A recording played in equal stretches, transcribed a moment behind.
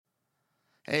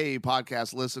Hey,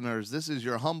 podcast listeners, this is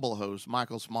your humble host,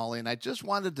 Michael Smalley, and I just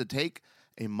wanted to take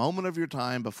a moment of your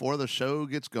time before the show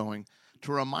gets going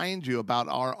to remind you about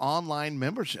our online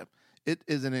membership. It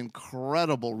is an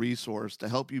incredible resource to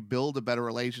help you build a better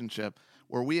relationship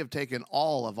where we have taken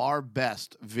all of our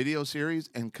best video series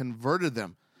and converted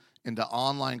them into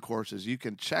online courses. You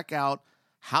can check out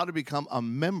how to become a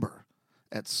member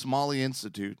at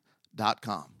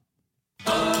smalleyinstitute.com.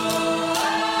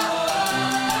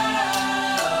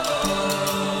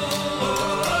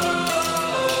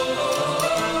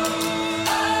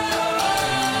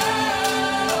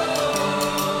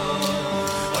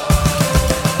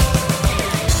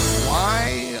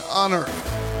 On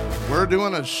earth we're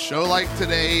doing a show like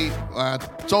today,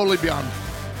 totally beyond me,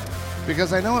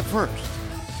 because I know at first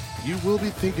you will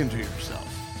be thinking to yourself,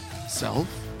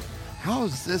 how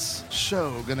is this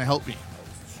show going to help me?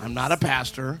 I'm not a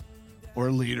pastor or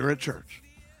a leader at church.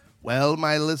 Well,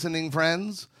 my listening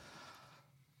friends,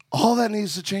 all that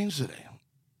needs to change today,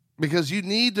 because you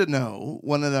need to know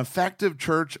what an effective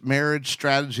church marriage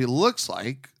strategy looks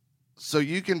like so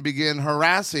you can begin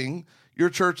harassing your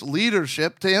church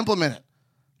leadership to implement it.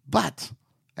 But,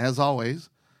 as always,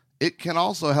 it can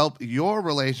also help your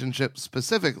relationship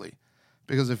specifically,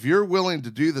 because if you're willing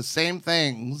to do the same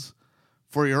things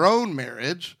for your own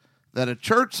marriage that a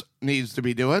church needs to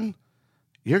be doing,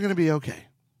 you're going to be okay.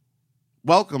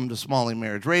 Welcome to Smalley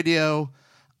Marriage Radio.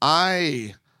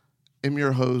 I am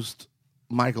your host,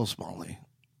 Michael Smalley.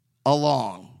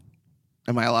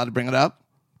 Am I allowed to bring it up?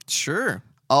 Sure.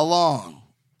 Along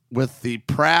with the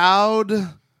proud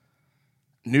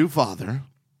new father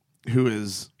who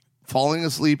is falling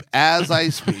asleep as I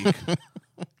speak,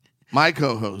 my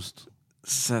co-host,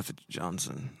 Seth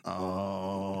Johnson.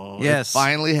 Oh, yes. It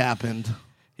finally happened.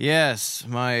 Yes,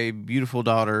 my beautiful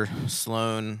daughter,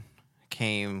 Sloan,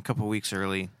 came a couple weeks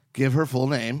early. Give her full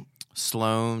name.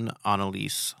 Sloan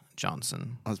Annalise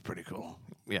Johnson. That's pretty cool.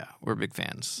 Yeah, we're big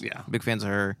fans. Yeah. Big fans of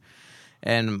her.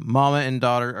 And mama and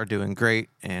daughter are doing great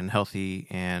and healthy,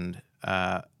 and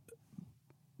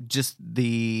just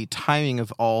the timing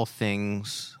of all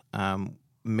things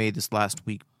made this last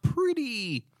week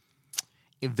pretty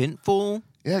eventful.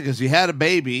 Yeah, because you had a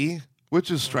baby,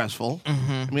 which is stressful.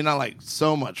 Mm-hmm. I mean, not like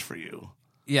so much for you.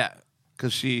 Yeah.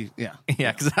 Because Yeah,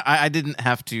 because I didn't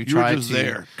have to you try were just to.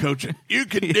 there coaching. You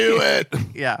can do it.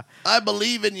 Yeah. I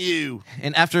believe in you.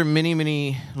 And after many,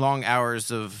 many long hours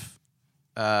of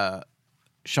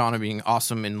Shauna being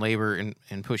awesome in labor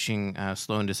and pushing,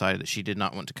 Sloan decided that she did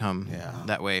not want to come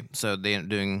that way. So they ended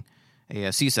up doing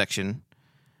a C-section,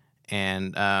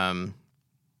 and about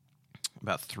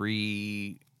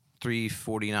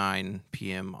 3:49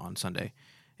 p.m. on Sunday.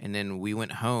 And then we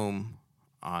went home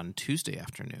on Tuesday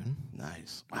afternoon.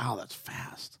 Nice. Wow, that's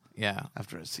fast. Yeah.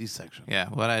 After a C-section. Yeah,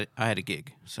 well, I had a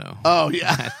gig, so... Oh,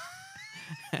 yeah.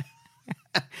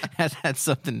 had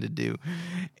something to do.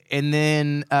 And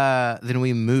then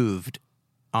we moved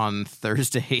on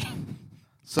Thursday.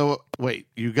 So, wait,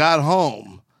 you got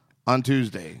home on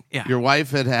Tuesday. Yeah. Your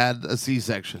wife had a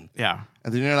C-section. Yeah.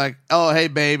 And then you're like, oh, hey,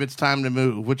 babe, it's time to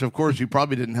move, which, of course, you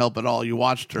probably didn't help at all. You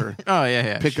watched her Oh,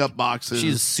 yeah. pick up boxes.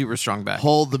 She's super strong back.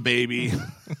 Hold the baby.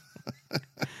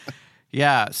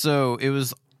 Yeah, so it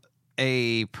was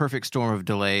a perfect storm of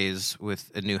delays with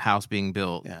a new house being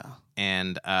built. Yeah.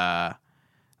 And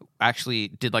actually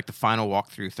did like the final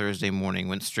walkthrough Thursday morning,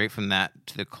 went straight from that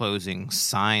to the closing,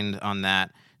 signed on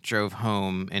that, drove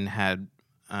home, and had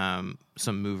some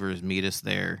movers meet us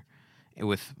there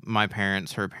with my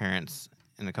parents, her parents,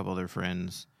 and a couple other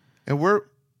friends. And where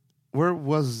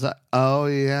was that? Oh,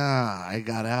 yeah, I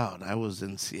got out. I was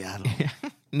in Seattle.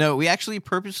 No, we actually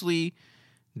purposely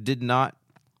did not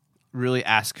really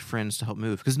ask friends to help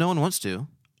move because no one wants to.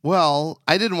 Well,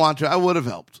 I didn't want to. I would have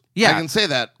helped. Yeah. I can say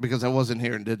that because I wasn't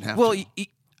here and didn't have Well, to.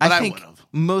 I think would've.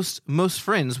 most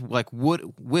friends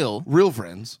will. Real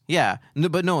friends. Yeah,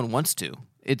 but no one wants to.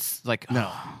 It's like, No,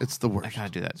 oh, it's the worst. I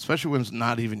gotta do that. Especially when it's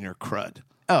not even your crud.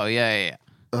 Oh, yeah.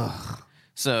 Ugh.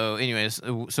 So, anyways,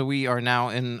 so we are now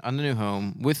on the new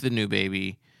home with the new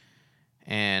baby,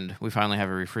 and we finally have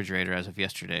a refrigerator as of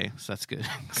yesterday, so that's good.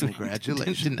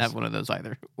 Congratulations. Didn't have one of those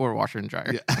either, or a washer and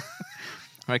dryer. Yeah.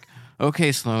 Like,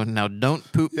 okay, Sloan, now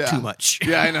don't poop too much.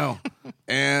 Yeah, I know.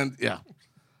 And, yeah.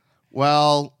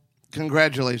 Well,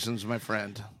 congratulations, my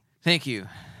friend. Thank you.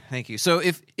 So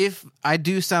if I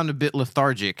do sound a bit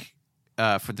lethargic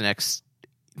for the next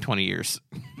 20 years...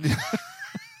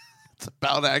 It's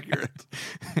about accurate.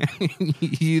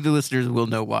 You, the listeners, will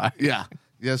know why. Yeah.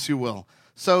 Yes, you will.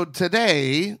 So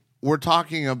today we're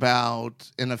talking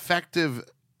about an effective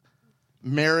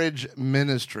marriage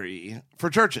ministry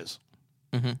for churches.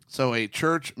 So a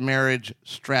church marriage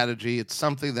strategy. It's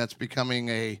something that's becoming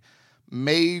a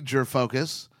major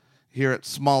focus here at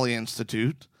Smalley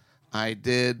Institute. I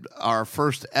did our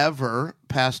first ever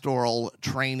pastoral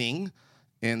training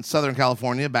in Southern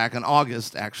California back in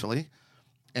August, actually.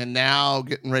 And now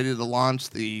getting ready to launch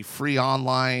the free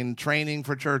online training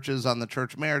for churches on the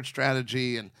church marriage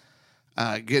strategy, and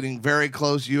getting very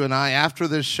close. You and I, after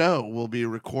this show, will be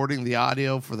recording the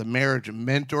audio for the marriage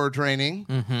mentor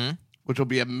training, which will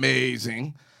be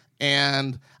amazing.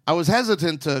 And I was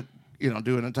hesitant to,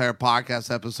 do an entire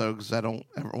podcast episode because I don't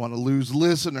ever want to lose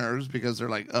listeners because they're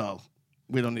like, oh,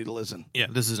 we don't need to listen. Yeah,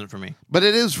 this isn't for me. But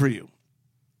it is for you.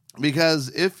 Because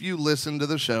if you listen to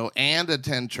the show and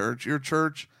attend church, your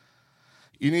church,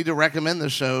 you need to recommend the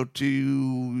show to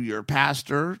your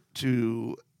pastor,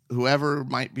 to whoever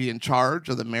might be in charge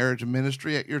of the marriage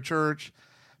ministry at your church,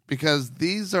 because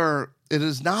it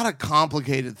is not a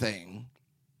complicated thing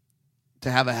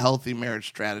to have a healthy marriage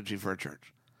strategy for a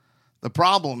church. The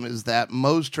problem is that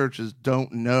most churches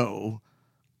don't know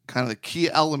kind of the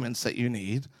key elements that you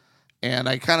need. And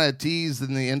I kind of teased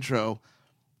in the intro,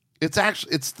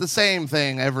 it's the same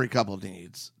thing every couple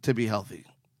needs to be healthy.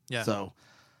 Yeah. So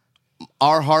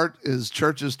our heart is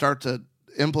churches start to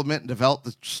implement and develop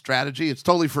the strategy. It's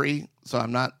totally free. So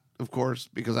I'm not, of course,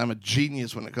 because I'm a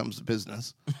genius when it comes to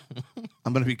business,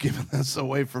 I'm going to be giving this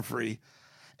away for free.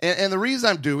 And the reason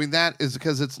I'm doing that is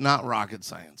because it's not rocket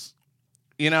science.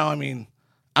 I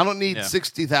don't need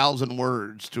 60,000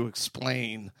 words to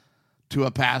explain to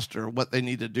a pastor what they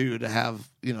need to do to have,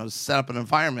 set up an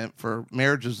environment for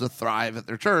marriages to thrive at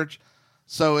their church.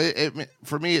 So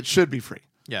for me, it should be free.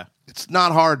 Yeah. It's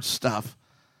not hard stuff,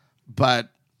 but,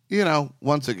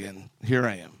 once again, here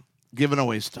I am giving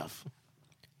away stuff.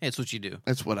 Hey, it's what you do.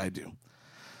 That's what I do.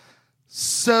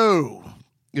 So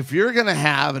if you're going to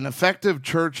have an effective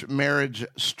church marriage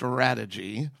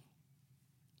strategy,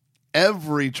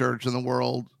 every church in the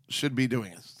world should be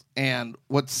doing it. And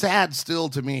what's sad still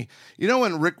to me,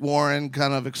 when Rick Warren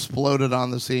kind of exploded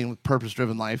on the scene with Purpose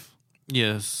Driven Life?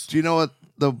 Yes. Do you know what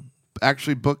the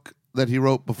actually book that he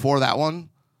wrote before that one?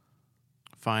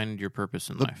 Find Your Purpose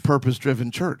in The Life. Purpose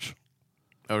Driven Church.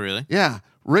 Oh, really? Yeah.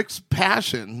 Rick's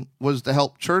passion was to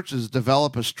help churches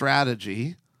develop a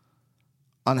strategy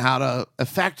on how to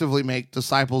effectively make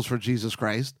disciples for Jesus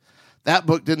Christ. That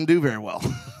book didn't do very well.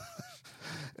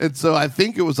 And so I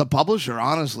think it was a publisher,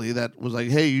 honestly, that was like,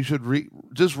 hey, you should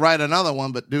just write another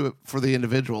one, but do it for the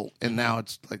individual. And now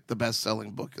it's like the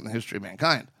best-selling book in the history of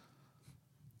mankind.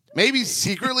 Maybe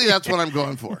secretly that's what I'm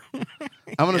going for.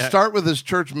 I'm going to start with this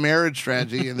church marriage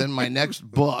strategy, and then my next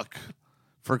book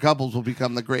for couples will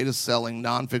become the greatest-selling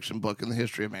nonfiction book in the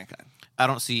history of mankind. I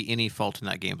don't see any fault in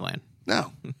that game plan.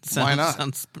 No. Why not?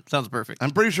 Sounds perfect.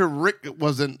 I'm pretty sure Rick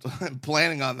wasn't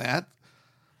planning on that.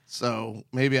 So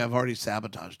maybe I've already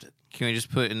sabotaged it. Can we just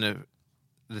put in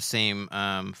the same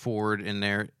forward in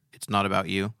there? It's not about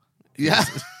you. Yeah.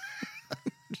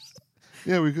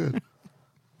 Yeah, we could.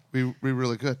 We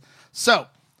really could. So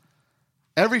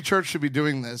every church should be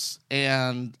doing this.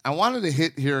 And I wanted to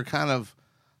hit here kind of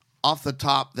off the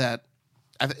top that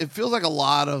it feels like a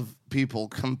lot of people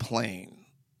complain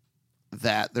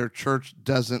that their church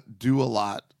doesn't do a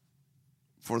lot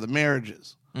for the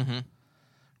marriages. Mm-hmm.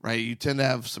 Right, you tend to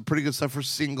have some pretty good stuff for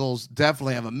singles.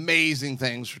 Definitely have amazing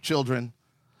things for children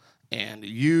and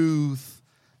youth.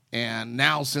 And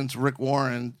now, since Rick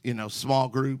Warren, small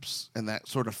groups and that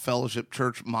sort of fellowship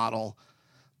church model,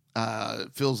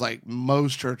 it feels like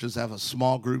most churches have a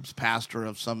small groups pastor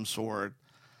of some sort.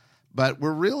 But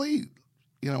we're really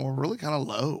kind of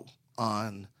low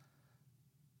on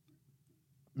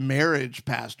marriage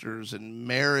pastors and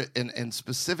and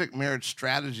specific marriage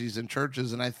strategies in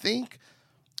churches. And I think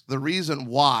the reason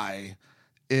why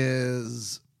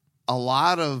is a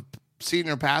lot of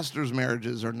senior pastors'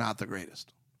 marriages are not the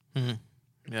greatest.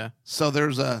 Mm-hmm. Yeah. So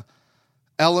there's a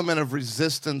element of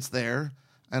resistance there.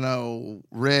 I know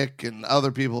Rick and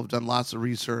other people have done lots of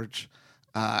research.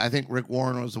 I think Rick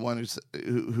Warren was the one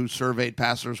who surveyed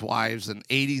pastors' wives, and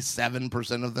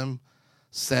 87% of them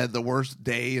said the worst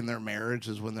day in their marriage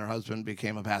is when their husband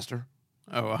became a pastor.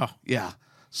 Oh, wow. Yeah.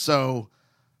 So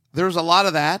there's a lot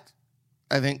of that.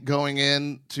 I think going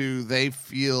into they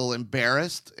feel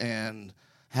embarrassed and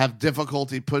have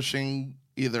difficulty pushing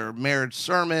either marriage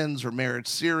sermons or marriage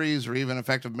series or even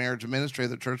effective marriage ministry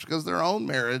of the church because their own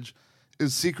marriage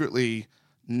is secretly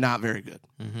not very good.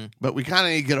 Mm-hmm. But we kind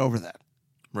of need to get over that.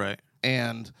 Right.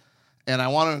 And I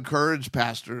want to encourage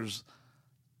pastors,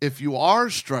 if you are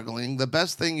struggling, the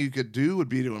best thing you could do would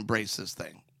be to embrace this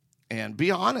thing and be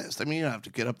honest. I mean, you don't have to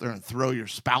get up there and throw your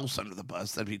spouse under the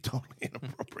bus. That'd be totally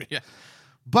inappropriate. Yeah.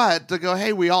 But to go,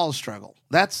 hey, we all struggle.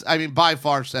 That's, I mean, by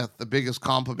far, Seth, the biggest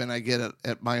compliment I get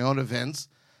at my own events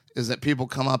is that people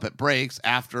come up at breaks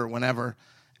after whenever,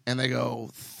 and they go,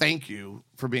 thank you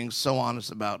for being so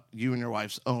honest about you and your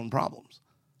wife's own problems.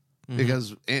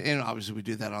 Because, and obviously we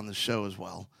do that on the show as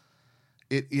well.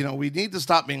 We need to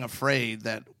stop being afraid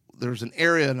that there's an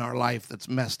area in our life that's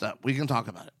messed up. We can talk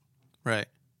about it. Right.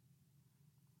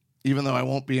 Even though I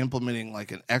won't be implementing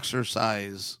like an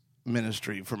exercise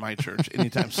ministry for my church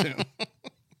anytime soon.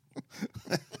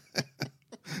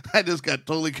 I just got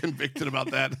totally convicted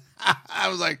about that. I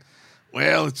was like,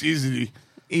 well, it's easy to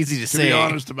to be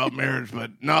honest about marriage,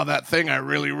 but no, that thing I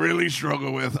really, really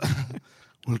struggle with.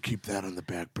 We'll keep that on the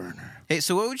back burner. Hey,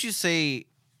 so what would you say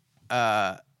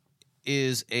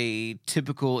is a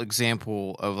typical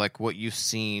example of like what you've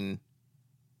seen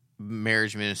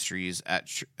marriage ministries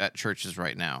at churches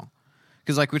right now?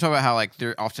 Because like we talk about how like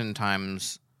they're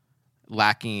oftentimes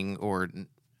lacking or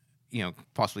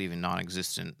possibly even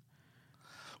non-existent.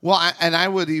 Well, I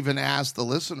would even ask the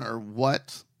listener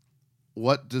what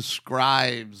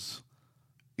describes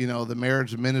the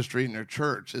marriage ministry in your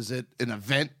church. Is it an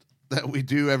event that we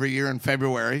do every year in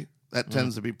February? That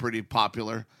tends to be pretty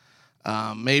popular.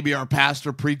 Maybe our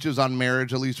pastor preaches on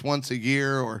marriage at least once a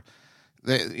year, or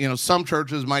some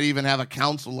churches might even have a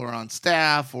counselor on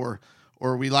staff, or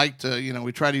we like to,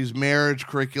 we try to use marriage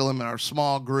curriculum in our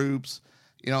small groups.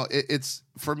 It's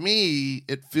for me,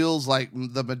 it feels like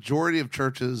the majority of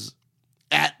churches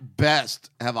at best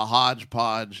have a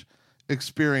hodgepodge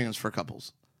experience for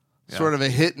couples, sort of a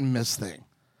hit and miss thing,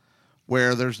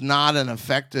 where there's not an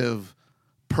effective,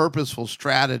 purposeful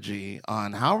strategy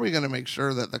on how are we going to make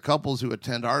sure that the couples who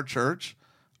attend our church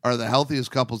are the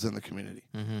healthiest couples in the community,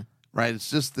 right? It's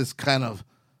just this kind of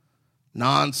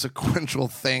non-sequential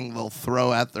thing they'll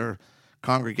throw at their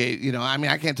congregation. I mean,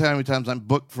 I can't tell you how many times I'm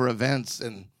booked for events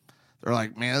and they're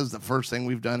like, man, this is the first thing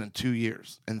we've done in 2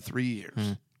 years, in 3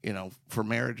 years, for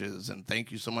marriages, and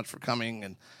thank you so much for coming.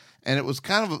 And it was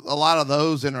kind of a lot of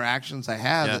those interactions I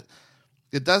had. Yeah.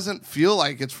 It doesn't feel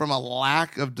like it's from a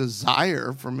lack of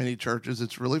desire for many churches.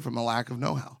 It's really from a lack of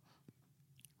know-how.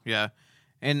 Yeah.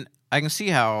 And I can see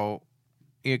how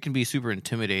it can be super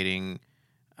intimidating,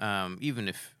 even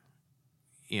if,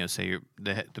 say you're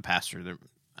the pastor, their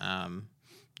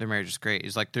marriage is great.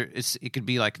 It's like it could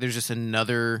be like there's just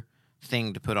another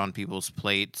thing to put on people's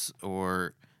plates,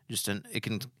 or just it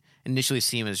can initially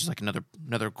seem as just like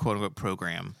another quote unquote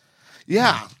program.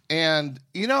 Yeah. And,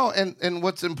 and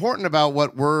what's important about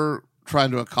what we're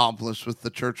trying to accomplish with the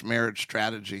church marriage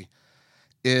strategy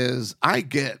is I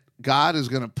get God is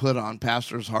going to put on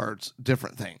pastors' hearts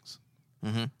different things.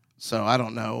 So I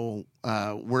don't know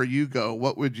where you go.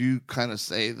 What would you kind of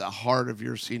say the heart of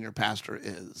your senior pastor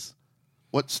is?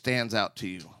 What stands out to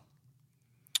you?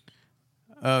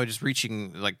 Oh, just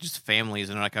reaching like just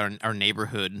families and like our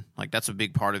neighborhood. Like that's a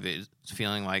big part of it. Is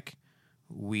feeling like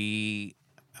we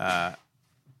are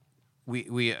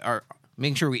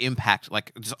making sure we impact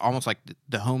like just almost like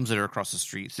the homes that are across the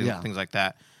street, things like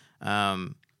that.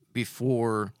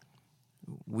 Before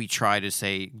we try to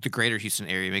say the greater Houston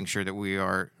area, making sure that we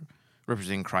are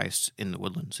representing Christ in the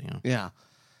Woodlands. Yeah,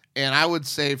 and I would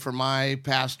say for my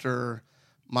pastor,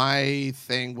 my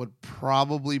thing would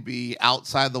probably be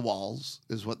outside the walls,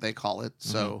 is what they call it.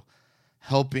 So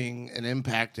helping and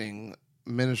impacting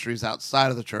ministries outside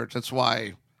of the church. That's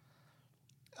why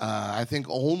I think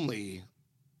I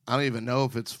don't even know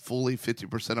if it's fully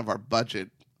 50% of our budget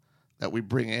that we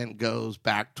bring in goes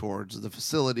back towards the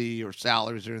facility or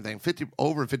salaries or anything.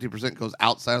 Over 50% goes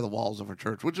outside of the walls of our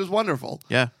church, which is wonderful.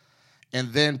 Yeah.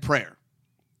 And then prayer.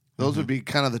 Those would be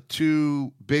kind of the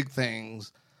two big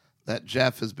things that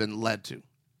Jeff has been led to.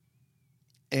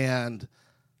 And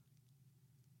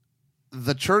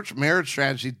the church marriage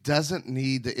strategy doesn't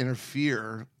need to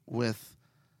interfere with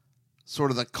sort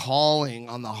of the calling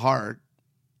on the heart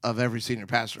of every senior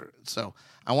pastor. So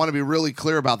I want to be really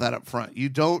clear about that up front. You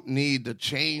don't need to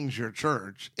change your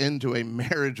church into a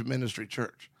marriage ministry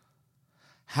church.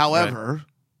 However,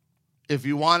 if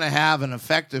you want to have an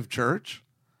effective church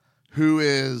who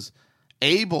is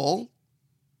able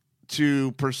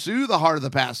to pursue the heart of the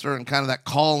pastor and kind of that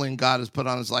calling God has put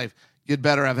on his life, you'd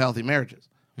better have healthy marriages.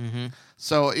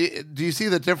 So do you see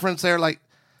the difference there? Like,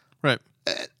 right.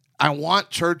 I want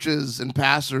churches and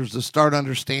pastors to start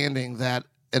understanding that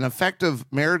an effective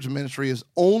marriage ministry is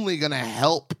only going to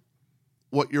help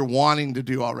what you're wanting to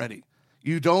do already.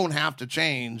 You don't have to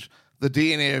change the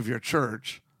DNA of your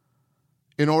church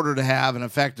in order to have an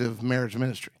effective marriage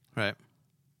ministry. Right.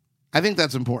 I think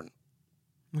that's important.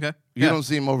 Okay. You don't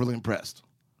seem overly impressed.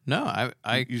 No,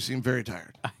 I You seem very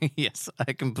tired. yes,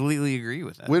 I completely agree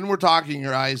with that. When we're talking,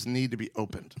 your eyes need to be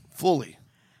opened fully.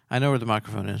 I know where the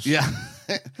microphone is. Yeah.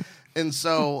 And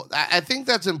so I think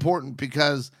that's important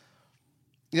because,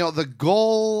 the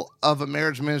goal of a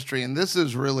marriage ministry, and this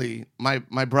is really my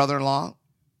brother-in-law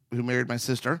who married my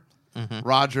sister,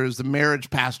 Roger, is the marriage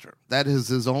pastor. That is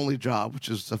his only job, which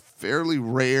is a fairly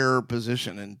rare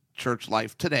position in church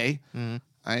life today.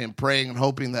 I am praying and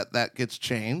hoping that gets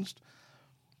changed.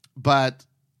 But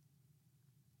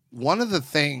one of the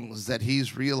things that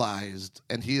he's realized,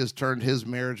 and he has turned his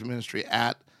marriage ministry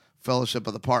at Fellowship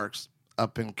of the Parks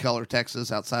up in Keller,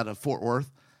 Texas, outside of Fort Worth,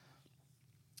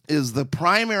 is the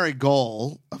primary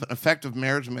goal of an effective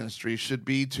marriage ministry should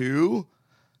be to,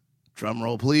 drum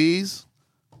roll please,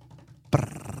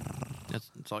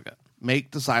 That's all I got.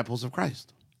 make disciples of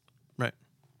Christ. Right.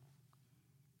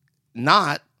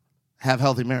 Not have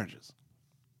healthy marriages.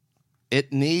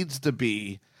 It needs to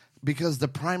be, because the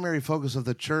primary focus of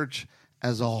the church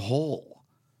as a whole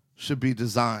should be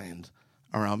designed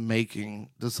around making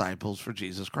disciples for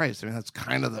Jesus Christ. I mean, that's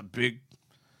kind of the big,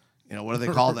 what do they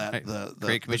call that? Right. The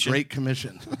Great Commission. The Great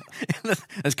Commission.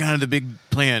 That's kind of the big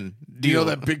plan. Deal.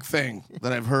 That big thing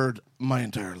that I've heard my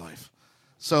entire life.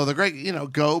 So the great,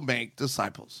 go make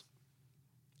disciples.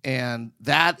 And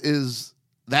that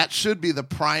should be the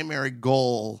primary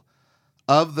goal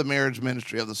of the marriage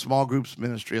ministry, of the small groups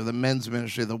ministry, of the men's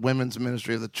ministry, of the women's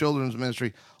ministry, of the children's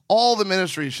ministry. All the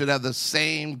ministries should have the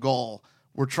same goal.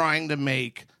 We're trying to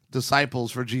make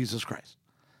disciples for Jesus Christ.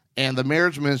 And the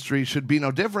marriage ministry should be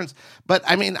no difference. But,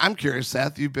 I'm curious,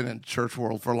 Seth, you've been in church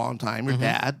world for a long time. Your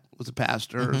dad was a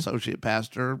pastor, associate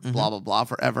pastor, blah, blah, blah,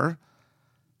 forever.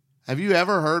 Have you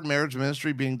ever heard marriage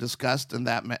ministry being discussed in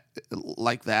that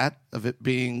like that, of it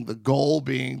being the goal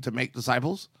being to make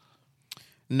disciples?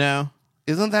 No.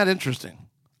 Isn't that interesting?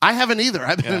 I haven't either.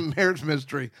 I've been in marriage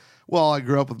ministry. Well, I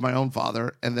grew up with my own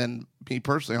father, and then me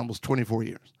personally, almost 24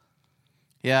 years.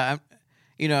 Yeah,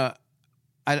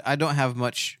 I don't have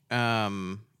much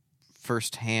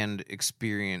firsthand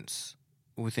experience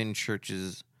within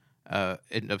churches up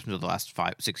until the last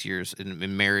 5-6 years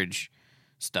in marriage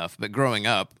stuff. But growing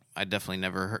up, I definitely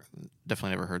never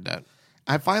heard that.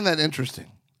 I find that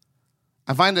interesting.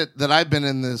 I find it that I've been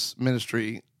in this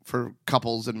ministry for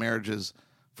couples and marriages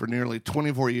for nearly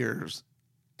 24 years.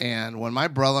 And when my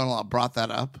brother-in-law brought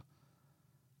that up,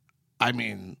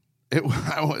 it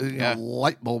was a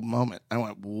light bulb moment. I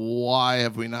went, why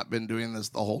have we not been doing this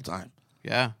the whole time?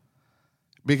 Yeah.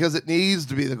 Because it needs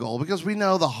to be the goal. Because we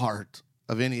know the heart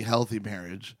of any healthy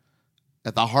marriage,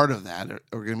 at the heart of that are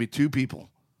going to be two people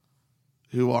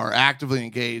who are actively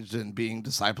engaged in being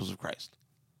disciples of Christ.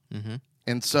 Mm-hmm.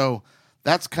 And so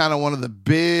that's kind of one of the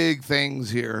big things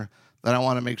here that I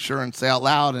want to make sure and say out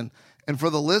loud. And for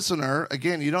the listener,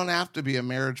 again, you don't have to be a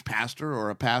marriage pastor or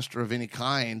a pastor of any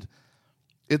kind.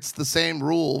 It's the same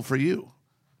rule for you.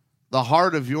 The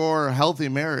heart of your healthy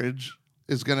marriage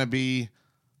is going to be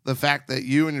the fact that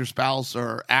you and your spouse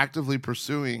are actively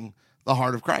pursuing the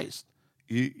heart of Christ.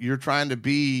 You're trying to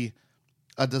be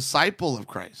a disciple of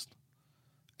Christ.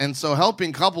 And so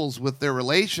helping couples with their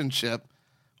relationship,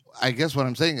 I guess what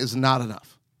I'm saying, is not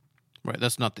enough. Right,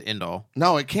 that's not the end all.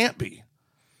 No, it can't be.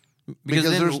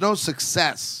 Because there's no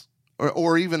success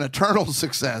or even eternal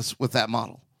success with that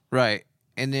model. Right.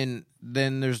 And then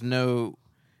there's no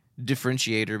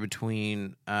differentiator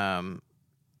between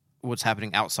what's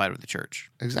happening outside of the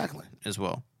church. Exactly. As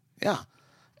well. Yeah.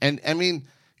 And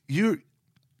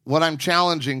what I'm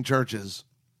challenging churches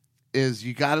is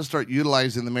you got to start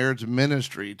utilizing the marriage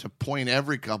ministry to point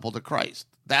every couple to Christ.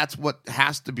 That's what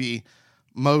has to be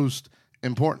most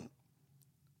important.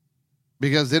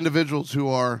 Because individuals who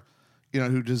are,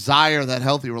 who desire that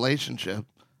healthy relationship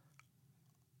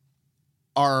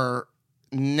are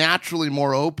naturally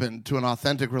more open to an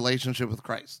authentic relationship with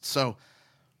Christ. So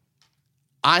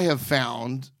I have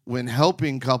found when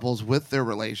helping couples with their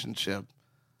relationship,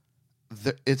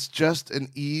 it's just an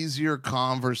easier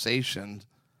conversation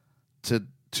to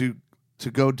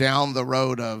go down the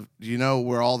road of, do you know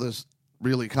where all this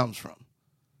really comes from?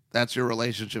 That's your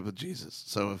relationship with Jesus.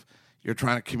 So if you're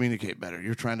trying to communicate better,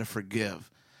 you're trying to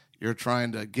forgive, you're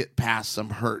trying to get past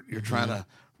some hurt, you're trying to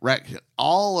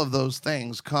all of those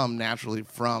things come naturally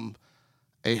from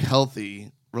a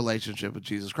healthy relationship with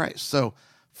Jesus Christ. So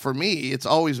for me, it's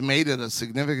always made it a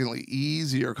significantly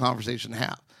easier conversation to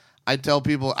have. I tell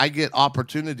people I get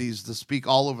opportunities to speak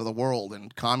all over the world, in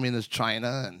communist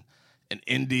China and in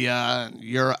India and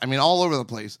Europe. All over the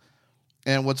place.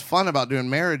 And what's fun about doing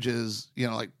marriage is,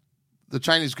 like the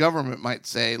Chinese government might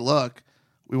say, look,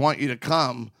 we want you to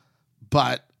come,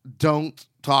 but don't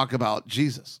talk about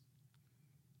Jesus.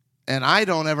 And I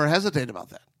don't ever hesitate about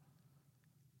that.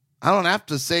 I don't have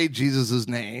to say Jesus'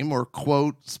 name or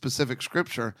quote specific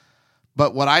scripture.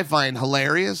 But what I find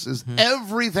hilarious is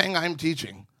everything I'm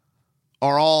teaching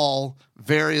are all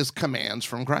various commands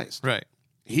from Christ. Right.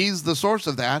 He's the source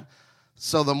of that.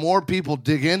 So the more people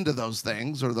dig into those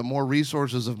things, or the more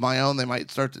resources of my own they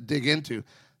might start to dig into,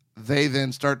 they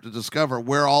then start to discover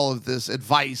where all of this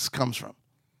advice comes from.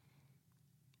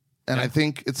 And I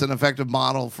think it's an effective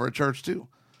model for a church too.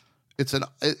 It's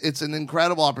an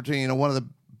incredible opportunity. You know, one of the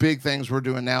big things we're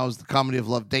doing now is the Comedy of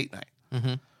Love date night.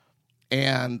 Mm-hmm.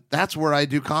 And that's where I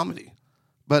do comedy.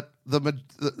 But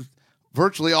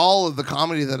virtually all of the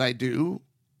comedy that I do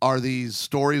are these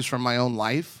stories from my own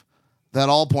life that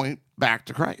all point back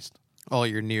to Christ. All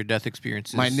your near-death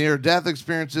experiences. My near-death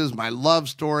experiences, my love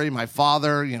story, my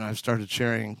father. You know, I've started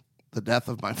sharing the death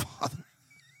of my father.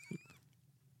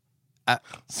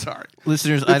 Sorry.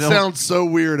 Listeners, It sounds so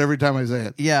weird every time I say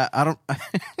it. Yeah, I don't...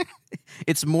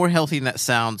 It's more healthy than that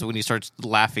sounds when he starts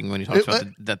laughing when he talks about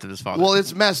the death of his father. Well,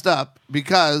 it's messed up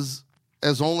because,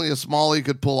 as only a Smalley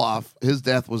could pull off, his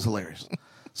death was hilarious.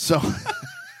 So,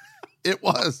 it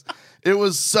was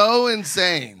so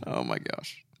insane. Oh, my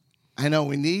gosh. I know,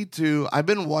 we need to... I've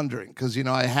been wondering, because, you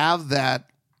know, I have that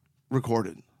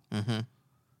recorded. Mm-hmm. And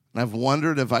I've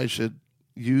wondered if I should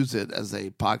use it as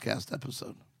a podcast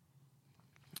episode.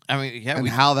 I mean, yeah. And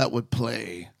how that would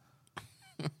play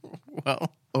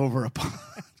Well... over a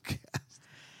podcast.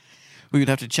 We would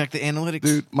have to check the analytics.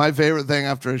 Dude, my favorite thing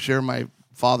after I share my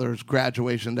father's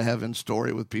graduation to heaven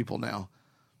story with people now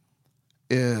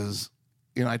is,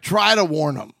 you know, I try to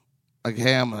warn them. Like,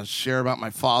 hey, I'm going to share about my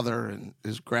father and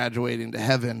his graduating to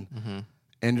heaven,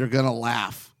 and you're going to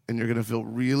laugh, and you're going to feel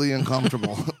really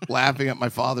uncomfortable laughing at my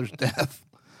father's death.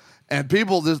 And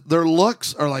people, their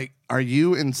looks are like, are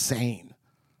you insane?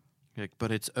 Like,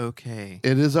 but it's okay.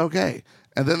 It is okay.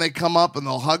 And then they come up and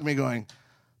they'll hug me going,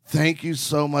 thank you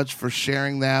so much for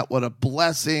sharing that. What a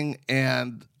blessing.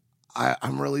 And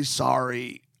I'm really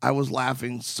sorry. I was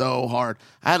laughing so hard.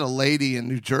 I had a lady in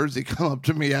New Jersey come up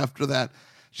to me after that.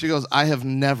 She goes, I have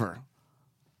never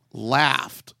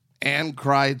laughed and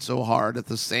cried so hard at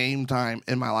the same time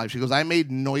in my life. She goes, I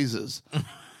made noises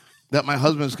that my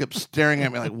husband just kept staring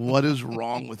at me like, what is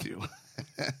wrong with you?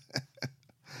 It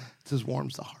just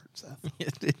warms the heart.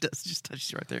 It does just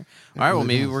touch you right there. All right, well,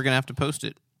 maybe we're going to have to post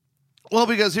it. Well,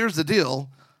 because here's the deal.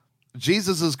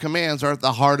 Jesus' commands are at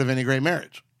the heart of any great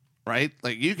marriage, right?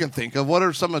 Like, you can think of what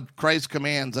are some of Christ's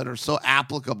commands that are so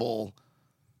applicable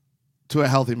to a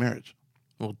healthy marriage.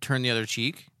 Well, turn the other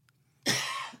cheek.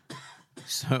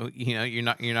 So, you know, you're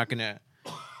not going to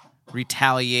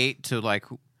retaliate to, like,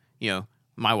 you know,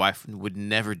 my wife would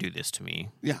never do this to me.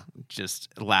 Yeah.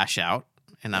 Just lash out,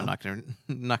 and I'm not going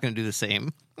to do the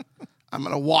same. I'm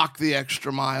going to walk the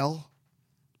extra mile.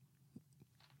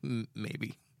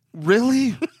 Maybe.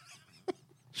 Really?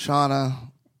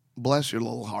 Shauna, bless your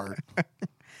little heart.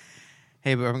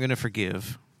 Hey, but I'm going to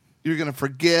forgive. You're going to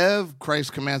forgive.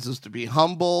 Christ commands us to be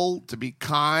humble, to be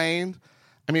kind.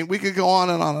 I mean, we could go on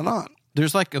and on and on.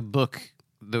 There's like a book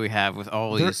that we have with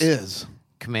all these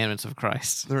commandments of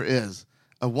Christ. There is.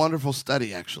 A wonderful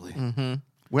study, actually. Mm-hmm.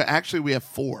 We have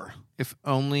 4. If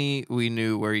only we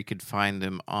knew where you could find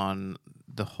them on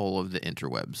the whole of the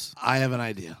interwebs. I have an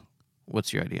idea.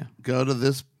 What's your idea? Go to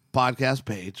this podcast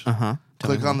page.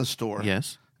 Click on the store.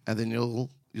 Yes. And then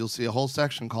you'll see a whole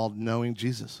section called Knowing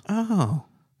Jesus. Oh.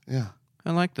 Yeah.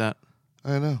 I like that.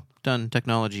 I know. Done.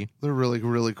 Technology. They're really,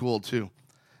 really cool, too.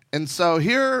 And so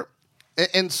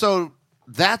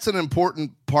that's an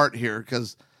important part here,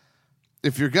 because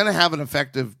if you're going to have an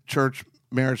effective church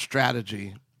marriage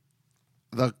strategy,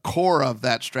 the core of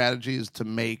that strategy is to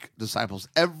make disciples.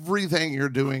 Everything you're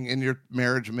doing in your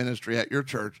marriage ministry at your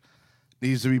church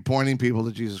needs to be pointing people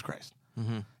to Jesus Christ.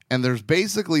 Mm-hmm. And there's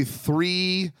basically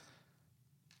 3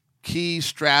 key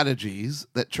strategies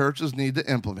that churches need to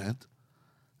implement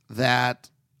that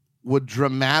would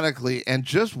dramatically, and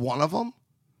just one of them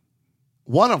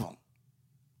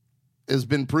has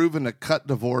been proven to cut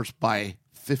divorce by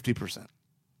 50%.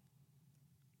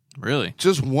 Really?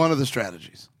 Just one of the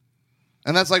strategies.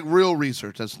 And that's like real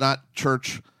research. That's not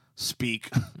church speak.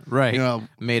 Right. You know,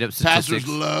 made up statistics. Pastors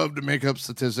love to make up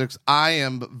statistics. I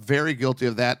am very guilty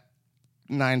of that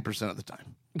 9% of the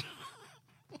time.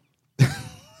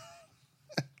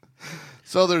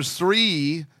 So there's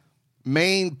 3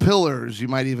 main pillars, you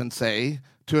might even say,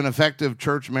 to an effective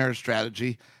church marriage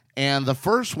strategy. And the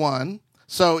first one,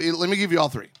 let me give you all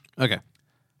 3. Okay.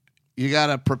 You got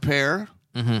to prepare.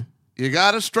 Mm-hmm. You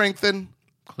got to strengthen.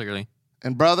 Clearly.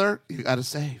 And brother, you got to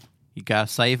save. You got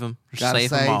to save them. Gotta Save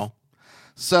them all.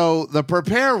 So the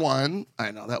prepare one,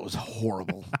 I know that was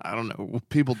horrible. I don't know.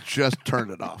 People just turned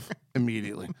it off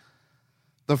immediately.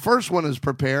 The first one is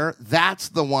prepare. That's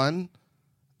the one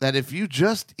that if you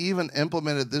just even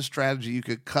implemented this strategy, you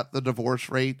could cut the divorce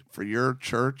rate for your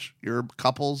church, your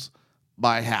couples,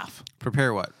 by half.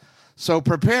 Prepare what? So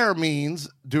prepare means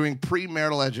doing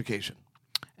premarital education.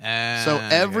 So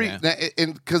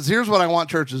because here's what I want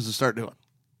churches to start doing.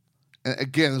 And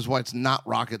again, this is why it's not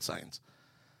rocket science.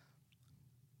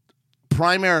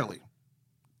 Primarily,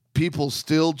 people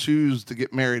still choose to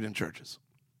get married in churches.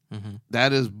 Mm-hmm.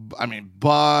 That is,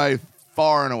 by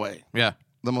far and away, Yeah.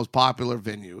 the most popular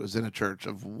venue is in a church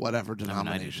of whatever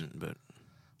denomination. I didn't, but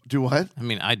Do what?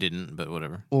 I didn't, but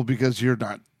whatever. Well, because you're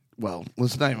not. Well,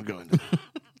 let's not even go into that.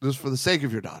 Just for the sake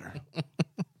of your daughter.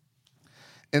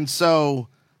 And so,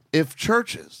 if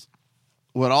churches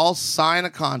would all sign a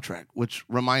contract, which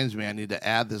reminds me, I need to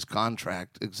add this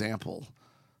contract example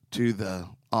to the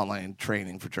online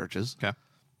training for churches. Okay.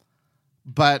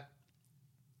 But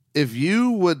if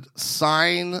you would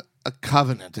sign a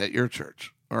covenant at your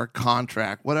church or a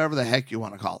contract, whatever the heck you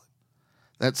want to call it,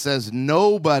 that says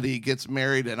nobody gets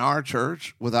married in our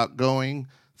church without going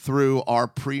through our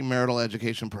premarital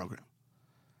education program.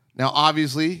 Now,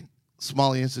 obviously,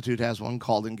 Smalley Institute has one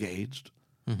called Engaged.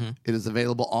 Mm-hmm. It is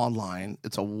available online.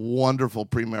 It's a wonderful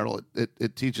premarital.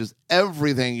 It teaches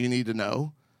everything you need to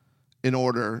know in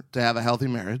order to have a healthy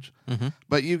marriage. Mm-hmm.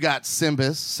 But you got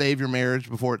SYMBIS, Save Your Marriage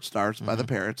Before It Starts, by the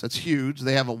parents. That's huge.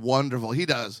 They have a wonderful, he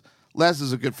does. Les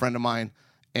is a good friend of mine,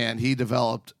 and he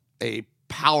developed a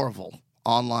powerful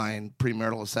online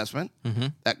premarital assessment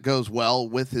that goes well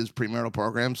with his premarital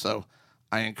program. So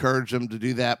I encourage him to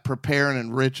do that. Prepare and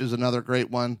Enrich is another great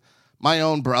one. My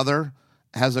own brother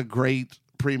has a great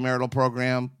premarital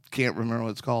program. Can't remember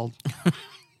what it's called.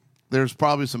 There's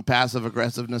probably some passive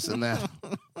aggressiveness in that.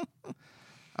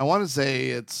 I want to say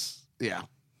it's,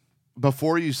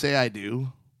 Before You Say I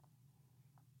Do.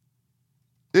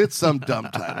 It's some dumb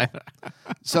title.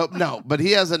 So, no, but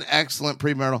he has an excellent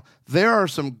premarital. There are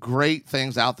some great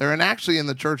things out there. And actually, in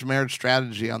the church marriage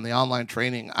strategy on the online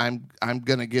training, I'm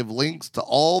going to give links to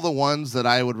all the ones that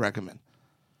I would recommend.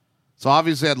 So,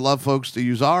 obviously, I'd love folks to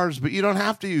use ours, but you don't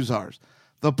have to use ours.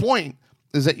 The point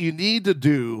is that you need to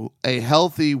do a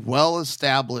healthy,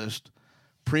 well-established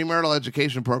premarital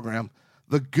education program.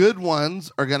 The good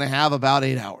ones are going to have about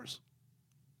 8 hours.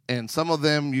 And some of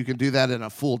them, you can do that in a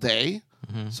full day.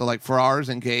 Mm-hmm. So like for ours,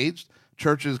 Engaged,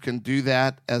 churches can do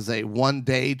that as a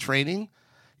one-day training.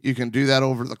 You can do that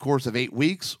over the course of 8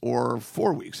 weeks or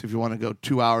 4 weeks if you want to go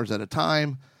 2 hours at a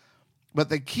time. But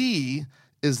the key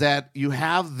is that you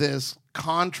have this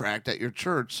contract at your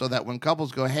church so that when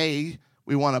couples go, hey,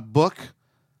 we want to book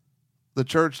the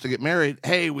church to get married.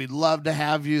 Hey, we'd love to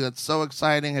have you. That's so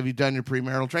exciting. Have you done your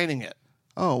premarital training yet?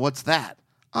 Oh, what's that?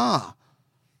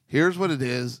 Here's what it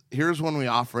is. Here's when we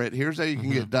offer it. Here's how you can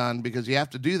get done, because you have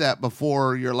to do that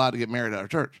before you're allowed to get married at our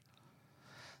church.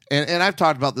 And I've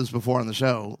talked about this before on the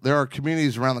show. There are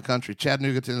communities around the country,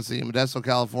 Chattanooga, Tennessee, Modesto,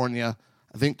 California,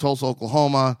 I think Tulsa,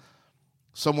 Oklahoma,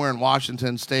 somewhere in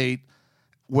Washington State,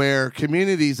 where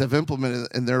communities have implemented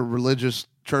in their religious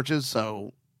churches,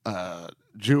 so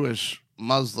Jewish,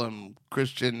 Muslim,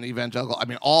 Christian, evangelical,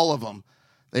 all of them,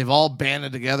 they've all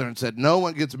banded together and said, no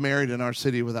one gets married in our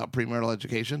city without premarital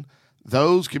education.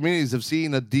 Those communities have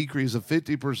seen a decrease of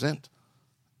 50%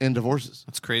 in divorces.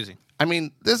 That's crazy.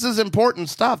 This is important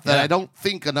stuff that I don't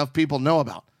think enough people know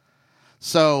about.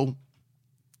 So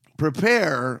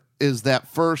prepare is that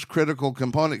first critical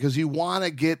component, because you want to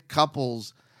get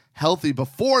couples healthy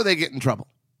before they get in trouble.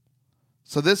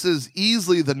 So this is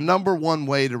easily the number one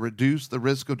way to reduce the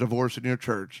risk of divorce in your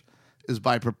church, is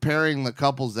by preparing the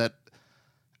couples that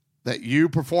you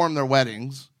perform their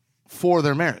weddings for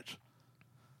their marriage.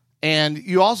 And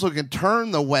you also can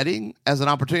turn the wedding as an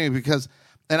opportunity because,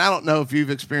 and I don't know if you've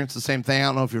experienced the same thing. I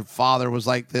don't know if your father was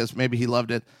like this. Maybe he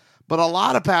loved it. But a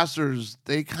lot of pastors,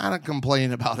 they kind of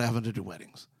complain about having to do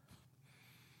weddings.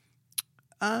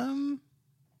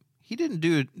 He didn't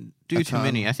do too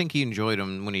many. I think he enjoyed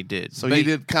them when he did. So he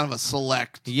did kind of a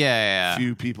select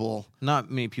few people.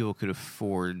 Not many people could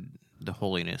afford the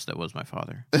holiness that was my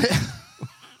father.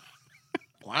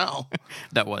 Wow.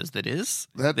 That is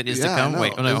to come.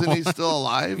 Wait, no. Isn't he still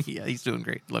alive? Yeah, he's doing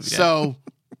great. Love you, Dad. So,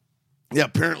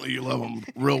 apparently you love him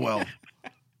real well.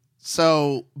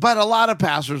 So, but a lot of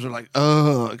pastors are like,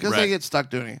 because they get stuck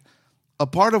doing it. A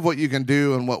part of what you can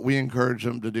do and what we encourage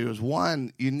them to do is,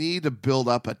 one, you need to build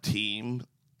up a team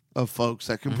of folks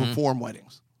that can perform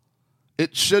weddings.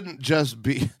 It shouldn't just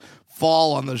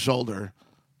fall on the shoulder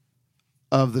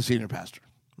of the senior pastor.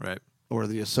 Right. Or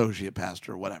the associate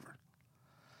pastor or whatever.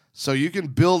 So you can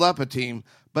build up a team,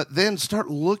 but then start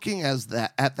looking at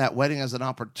that wedding as an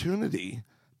opportunity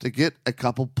to get a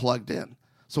couple plugged in.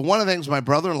 So one of the things my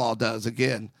brother-in-law does,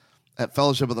 again, at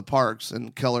Fellowship of the Parks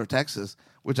in Keller, Texas,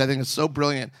 which I think is so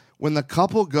brilliant, when the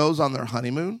couple goes on their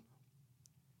honeymoon,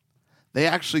 they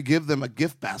actually give them a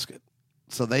gift basket.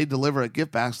 So they deliver a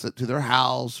gift basket to their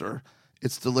house, or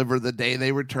it's delivered the day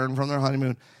they return from their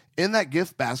honeymoon. In that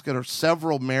gift basket are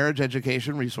several marriage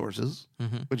education resources,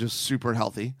 which is super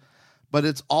healthy. But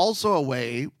it's also a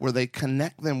way where they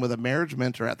connect them with a marriage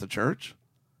mentor at the church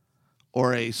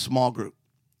or a small group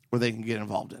where they can get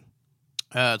involved in.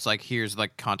 It's like, here's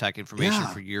like contact information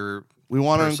for your We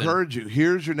want person. to encourage you.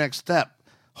 Here's your next step.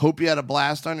 Hope you had a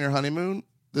blast on your honeymoon.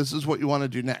 This is what you want to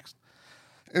do next.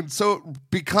 And so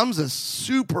it becomes a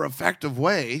super effective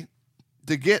way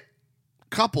to get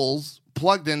couples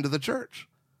plugged into the church.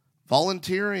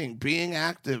 Volunteering, being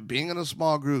active, being in a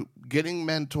small group, getting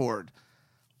mentored.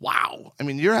 Wow. I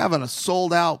mean, you're having a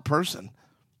sold out person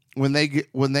when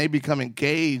they become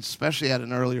engaged, especially at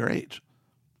an earlier age.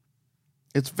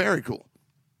 It's very cool.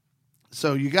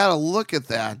 So you got to look at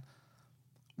that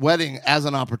wedding as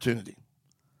an opportunity.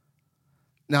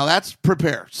 Now that's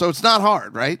prepare. So it's not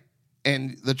hard, right?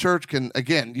 And the church can,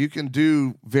 again, you can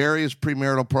do various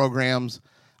premarital programs,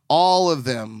 all of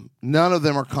them. None of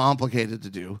them are complicated to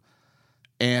do.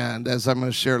 And as I'm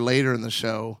going to share later in the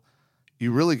show,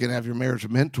 you really can have your marriage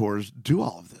mentors do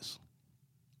all of this.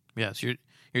 Yes, you're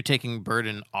taking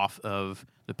burden off of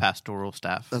the pastoral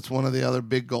staff. That's one of the other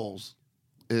big goals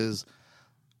is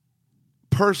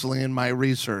personally in my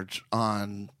research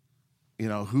on,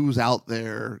 who's out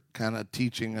there kind of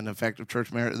teaching an effective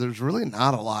church marriage. There's really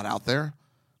not a lot out there,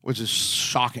 which is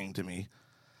shocking to me.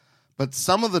 But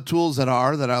some of the tools that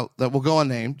will go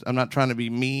unnamed. I'm not trying to be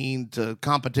mean to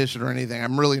competition or anything.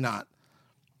 I'm really not.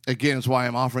 Again, it's why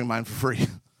I'm offering mine for free.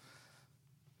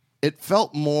 It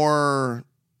felt more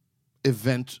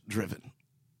event-driven,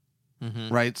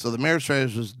 right? So the marriage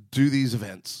strategists do these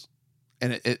events,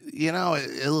 and it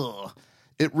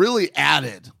really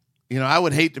added. I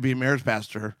would hate to be a marriage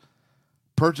pastor,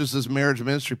 purchase this marriage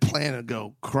ministry plan, and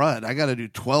go, crud, I got to do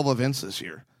 12 events this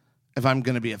year if I'm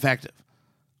going to be effective.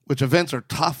 Which events are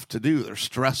tough to do. They're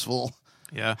stressful.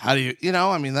 Yeah. How do you,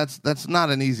 that's not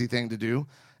an easy thing to do.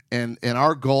 And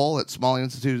our goal at Smalley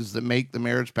Institute is to make the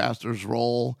marriage pastor's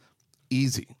role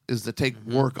easy, is to take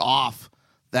work off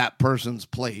that person's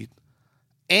plate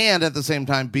and at the same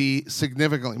time be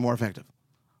significantly more effective.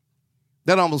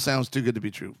 That almost sounds too good to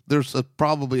be true. There's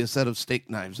probably a set of steak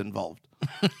knives involved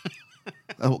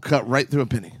that will cut right through a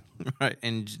penny. Right,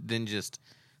 and then just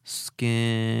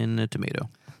skin a tomato.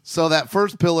 So that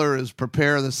first pillar is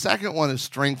prepare. The second one is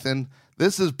strengthen.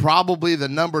 This is probably the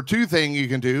number 2 thing you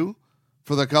can do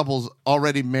for the couples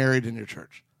already married in your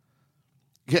church.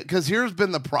 Because here's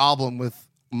been the problem with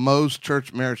most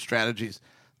church marriage strategies.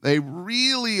 They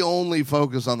really only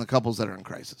focus on the couples that are in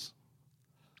crisis.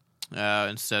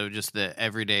 Instead of just the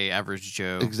everyday average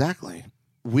Joe. Exactly.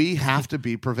 We have to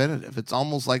be preventative. It's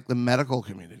almost like the medical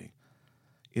community.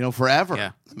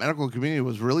 Forever, the medical community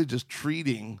was really just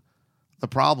treating the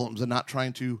problems and not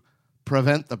trying to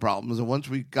prevent the problems. And once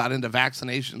we got into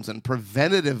vaccinations and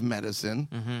preventative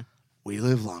medicine, we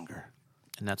live longer.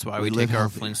 And that's why we take our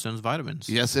Flintstones vitamins.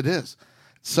 Yes, it is.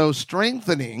 So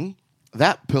strengthening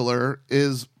that pillar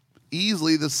is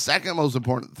easily the second most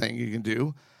important thing you can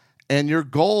do. And your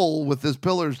goal with this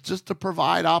pillar is just to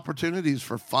provide opportunities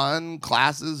for fun,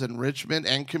 classes, enrichment,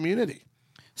 and community.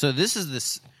 So this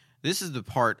is the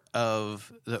part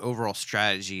of the overall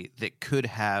strategy that could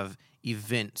have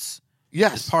events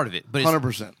as part of it. But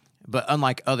 100%. But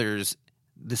unlike others,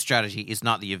 the strategy is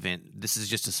not the event. This is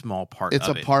just a small part of it.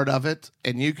 It's a part of it,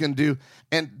 and you can do,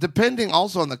 and depending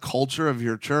also on the culture of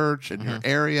your church and your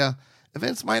area,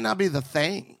 events might not be the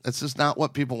thing. It's just not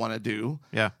what people want to do.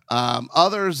 Yeah.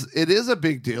 Others, it is a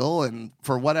big deal, and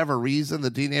for whatever reason,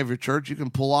 the DNA of your church, you can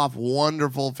pull off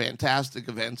wonderful, fantastic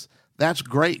events. That's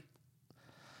great.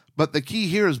 But the key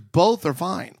here is both are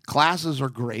fine. Classes are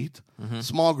great.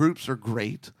 Small groups are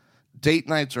great. Date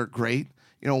nights are great.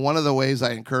 One of the ways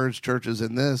I encourage churches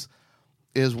in this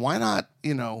is why not,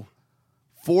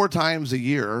 4 times a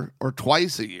year or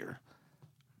twice a year,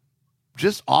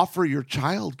 just offer your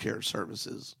child care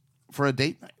services for a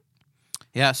date night.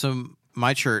 Yeah, so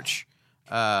my church,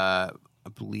 I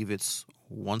believe it's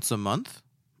once a month.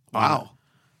 Wow.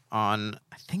 I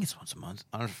think it's once a month.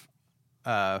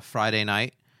 On Friday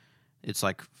night, it's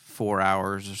like 4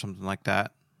 hours or something like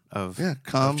that of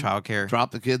childcare.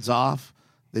 Drop the kids off.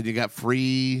 Then you got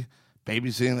free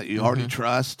babysitting that you already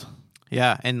trust.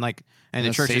 Yeah, and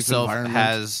the church itself environment.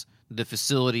 has the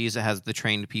facilities, it has the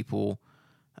trained people,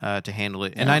 to handle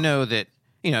it. And I know that,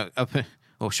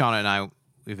 Shauna and I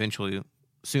eventually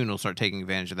soon will start taking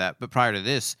advantage of that. But prior to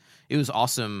this, it was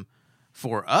awesome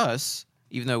for us,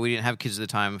 even though we didn't have kids at the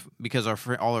time, because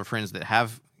all our friends that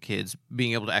have kids,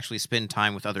 being able to actually spend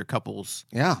time with other couples.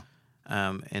 Yeah.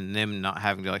 And them not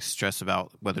having to stress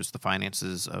about whether it's the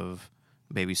finances of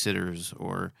babysitters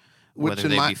or whether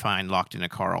they'd be fine locked in a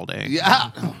car all day.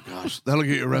 Yeah. Oh, gosh. That'll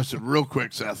get you arrested real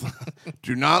quick, Seth.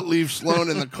 Do not leave Sloan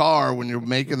in the car when you're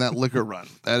making that liquor run.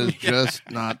 That is just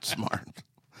not smart.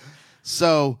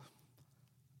 So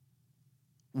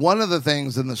one of the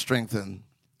things in the Strengthen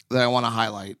that I want to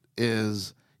highlight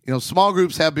is, small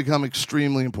groups have become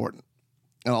extremely important.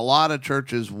 And a lot of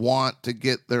churches want to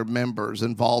get their members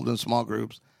involved in small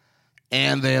groups,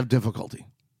 and they have difficulty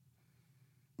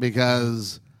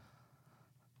because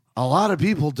a lot of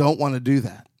people don't want to do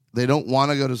that. They don't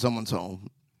want to go to someone's home.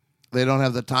 They don't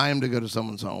have the time to go to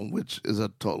someone's home, which is a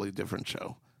totally different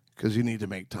show because you need to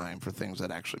make time for things that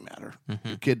actually matter. Mm-hmm.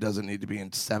 Your kid doesn't need to be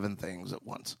in 7 things at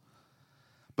once.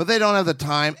 But they don't have the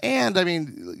time. And,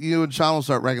 you and Sean will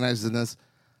start recognizing this.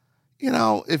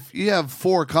 If you have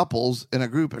 4 couples in a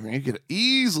group, you could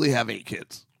easily have 8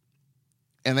 kids.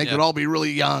 And they could all be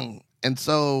really young. And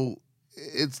so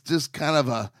it's just kind of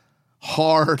a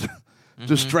hard,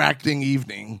 distracting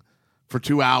evening for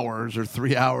 2 hours or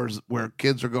 3 hours where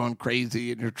kids are going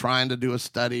crazy and you're trying to do a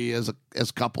study as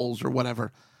couples or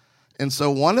whatever. And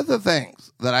so one of the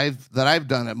things that I've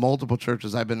done at multiple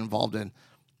churches I've been involved in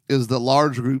is the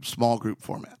large group, small group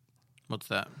format. What's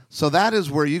that? So that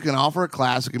is where you can offer a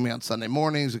class. It can be on Sunday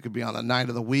mornings. It could be on the night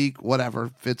of the week,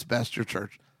 whatever fits best your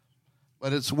church.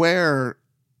 But it's where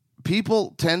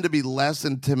people tend to be less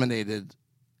intimidated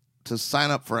to sign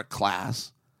up for a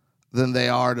class than they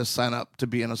are to sign up to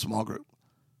be in a small group.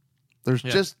 There's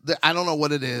just, I don't know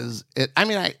what it is.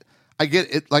 I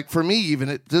get it. Like for me, even,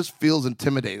 it just feels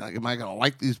intimidating. Like, am I going to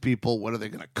like these people? What are they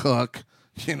going to cook?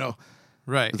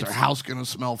 Right. Is their house going to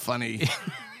smell funny?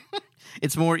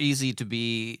 It's more easy to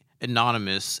be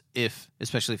anonymous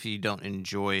especially if you don't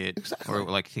enjoy it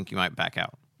or think you might back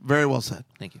out. Very well said.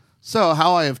 Thank you. So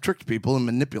how I have tricked people and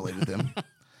manipulated them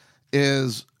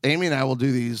is Amy and I will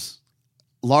do these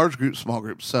large groups, small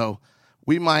groups. So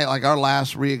we might, like our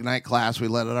last Reignite class we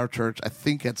led at our church, I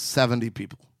think it's 70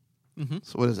 people. Mm-hmm.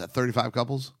 So what is that, 35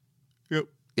 couples? Yep.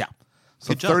 Yeah.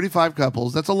 So 35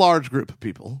 couples, that's a large group of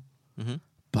people. Mm-hmm.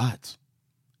 But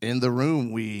in the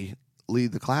room we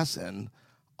lead the class in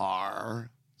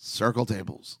are circle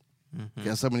tables. Mm-hmm.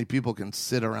 Guess how many people can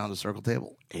sit around a circle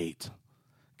table? 8.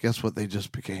 Guess what they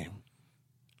just became?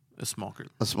 A small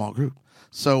group. A small group.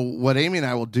 So what Amy and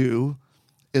I will do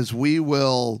is we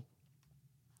will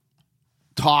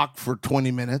talk for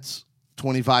 20 minutes,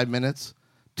 25 minutes,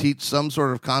 teach some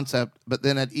sort of concept, but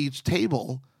then at each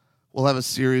table, we'll have a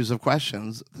series of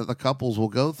questions that the couples will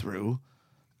go through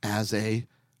as a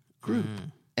group.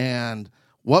 And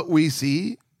what we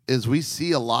see is we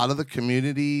see a lot of the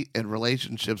community and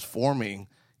relationships forming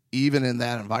even in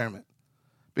that environment.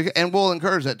 And we'll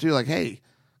encourage that too. Like, hey,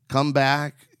 come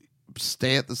back,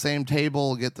 stay at the same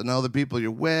table, get to know the people you're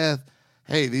with.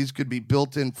 Hey, these could be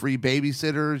built-in free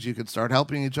babysitters. You could start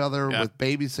helping each other with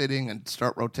babysitting and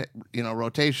start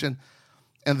rotation.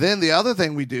 And then the other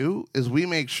thing we do is we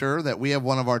make sure that we have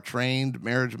one of our trained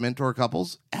marriage mentor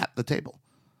couples at the table.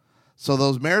 So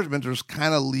those marriage mentors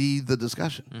kind of lead the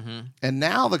discussion. Mm-hmm. And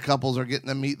now the couples are getting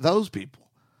to meet those people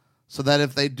so that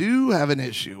if they do have an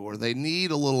issue or they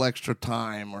need a little extra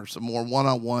time or some more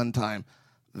one-on-one time,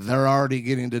 they're already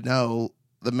getting to know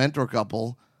the mentor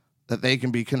couple that they can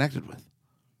be connected with.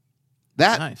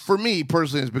 That, for me,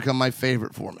 personally, has become my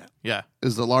favorite format. Yeah.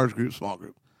 Is the large group, small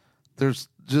group. There's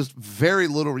just very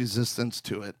little resistance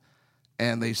to it,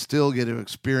 and they still get to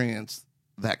experience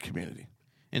that community.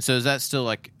 And so is that still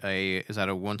is that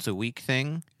a once a week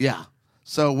thing? Yeah.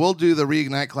 So we'll do the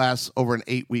Reignite class over an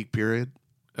 8-week period,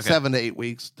 7 to 8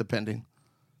 weeks, depending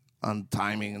on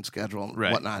timing and schedule and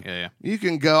whatnot. Yeah. You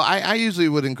can go. I usually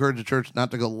would encourage a church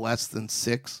not to go less than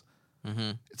 6.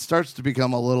 Mm-hmm. It starts to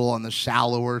become a little on the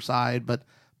shallower side, but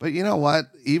you know what?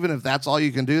 Even if that's all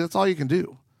you can do, that's all you can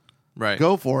do. Right.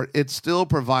 Go for it. It's still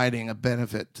providing a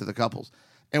benefit to the couples.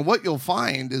 And what you'll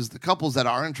find is the couples that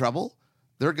are in trouble,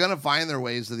 they're going to find their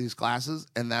ways to these classes,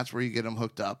 and that's where you get them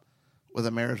hooked up with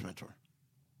a marriage mentor.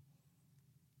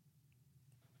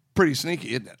 Pretty sneaky,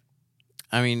 isn't it?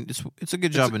 I mean, it's a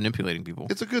good job manipulating people.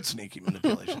 It's a good sneaky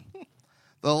manipulation.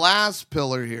 The last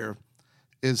pillar here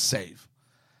is save.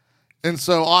 And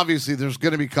so, obviously, there's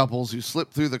going to be couples who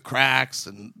slip through the cracks,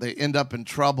 and they end up in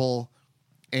trouble,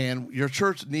 and your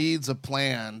church needs a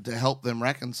plan to help them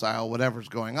reconcile whatever's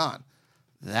going on.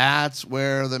 That's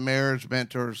where the marriage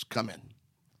mentors come in.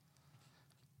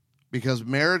 because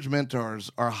marriage mentors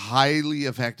are highly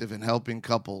effective in helping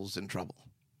couples in trouble.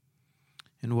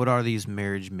 And what are these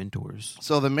marriage mentors?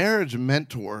 So the marriage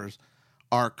mentors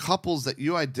are couples that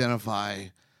you identify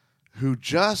who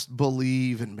just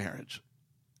believe in marriage.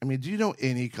 I mean, do you know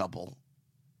any couple?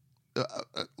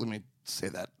 Let me say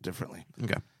that differently.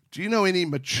 Okay. Do you know any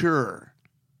mature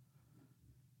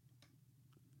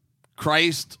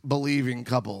Christ-believing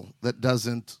couple that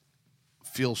doesn't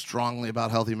feel strongly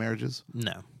about healthy marriages?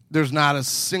 No. There's not a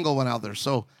single one out there.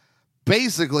 So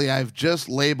basically, I've just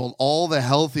labeled all the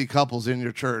healthy couples in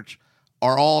your church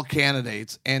are all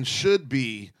candidates and should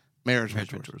be marriage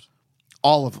mentors.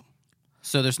 All of them.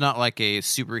 So there's not like a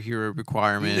superhero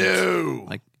requirement. No.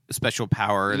 Like a special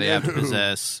power they have to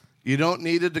possess. You don't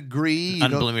need a degree.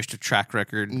 Unblemished track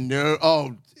record. No.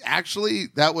 Oh, actually,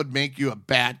 that would make you a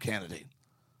bad candidate.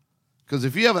 Because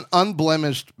if you have an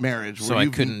unblemished marriage... So I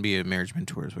couldn't be a marriage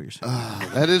mentor is what you're saying.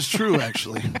 That is true,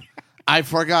 actually. I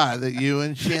forgot that you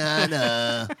and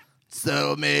Shanna,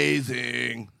 so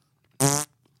amazing.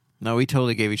 No, we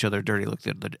totally gave each other a dirty look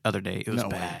the other day. It was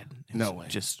bad. No way.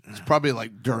 Just It's probably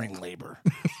like during labor.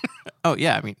 Oh,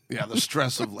 yeah. I mean, Yeah, the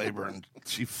stress of labor, and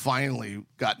she finally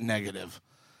got negative.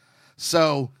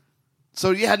 So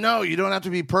yeah, no, you don't have to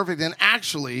be perfect. And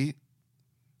actually,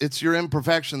 it's your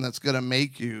imperfection that's going to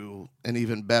make you an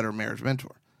even better marriage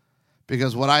mentor.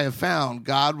 Because what I have found,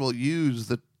 God will use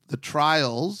the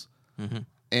trials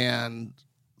and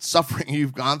suffering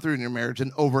you've gone through in your marriage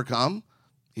and overcome.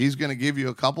 He's going to give you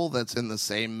a couple that's in the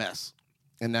same mess.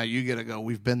 And now you get to go,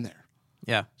 we've been there.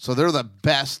 yeah. So they're the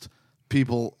best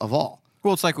people of all.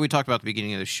 Well, it's like we talked about at the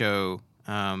beginning of the show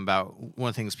about one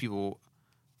of the things people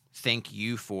thank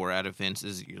you for at events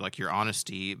is like your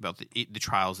honesty about the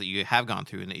trials that you have gone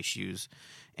through and the issues.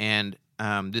 And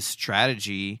this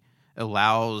strategy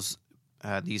allows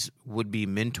these would-be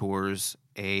mentors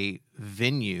a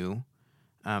venue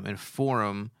and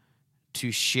forum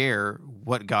to share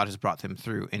what God has brought them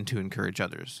through and to encourage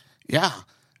others. Yeah.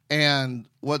 And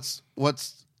I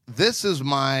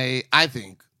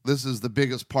think this is the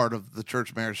biggest part of the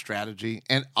church marriage strategy.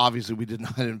 And obviously we did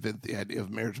not invent the idea of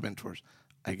marriage mentors.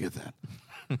 I get that.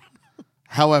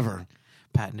 However,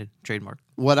 Patented, trademark.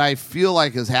 what I feel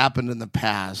like has happened in the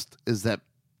past is that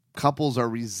couples are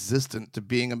resistant to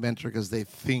being a mentor because they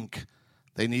think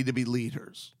they need to be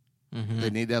leaders. They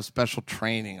need to have special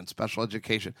training and special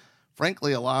education.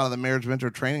 Frankly, a lot of the marriage mentor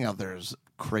training out there is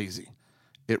crazy.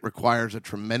 It requires a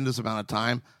tremendous amount of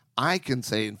time. I can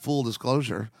say in full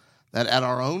disclosure that at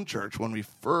our own church, when we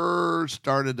first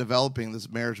started developing this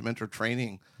marriage mentor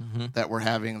training that we're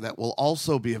having that will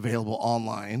also be available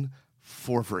online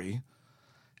for free,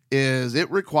 is it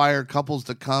required couples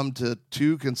to come to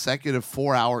 2 consecutive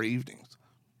 4-hour evenings.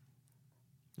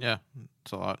 Yeah,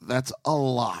 it's a lot. That's a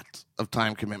lot of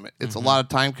time commitment. It's a lot of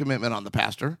time commitment on the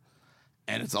pastor,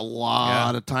 and it's a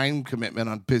lot of time commitment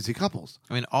on busy couples.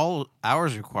 I mean, all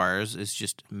ours requires is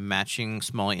just matching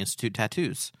Smalley Institute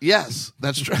tattoos. Yes,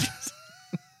 that's true.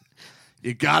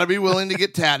 You got to be willing to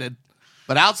get tatted.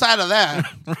 But outside of that,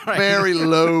 very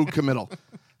low committal.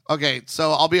 Okay,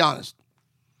 so I'll be honest.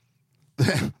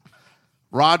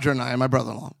 Roger and I, my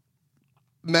brother-in-law,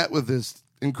 met with this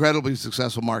incredibly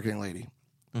successful marketing lady.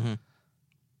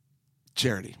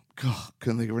 Charity. God,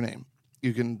 couldn't think of her name.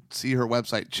 You can see her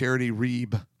website,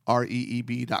 charityreeb,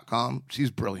 REEB.com. She's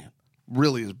brilliant.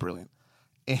 Really is brilliant.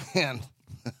 And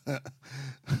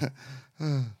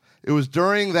it was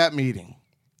during that meeting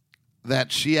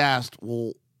that she asked,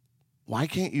 well, why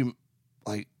can't you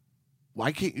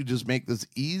just make this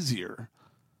easier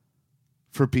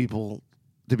for people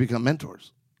to become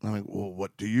mentors? And I'm like, well,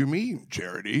 what do you mean,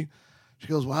 Charity? She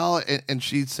goes, well, and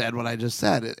she said what I just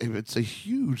said. It's a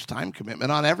huge time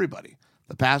commitment on everybody,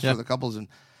 the pastor, the couples.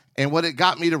 And what it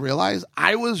got me to realize,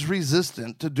 I was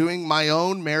resistant to doing my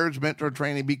own marriage mentor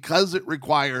training because it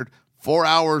required 4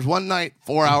 hours one night,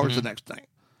 4 hours the next night.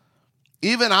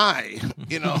 Even I,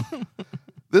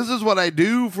 this is what I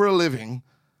do for a living,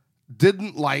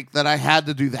 didn't like that I had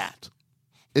to do that.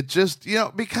 It just,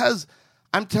 because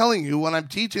I'm telling you, when I'm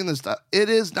teaching this stuff, it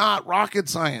is not rocket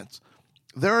science.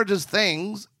 There are just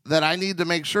things that I need to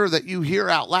make sure that you hear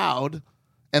out loud.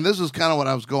 And this is kind of what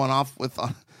I was going off with,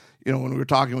 when we were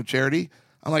talking with Charity.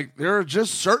 I'm like, there are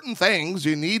just certain things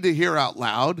you need to hear out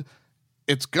loud.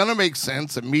 It's going to make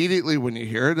sense immediately when you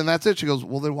hear it. And that's it. She goes,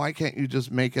 well, then why can't you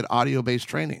just make it audio-based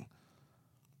training?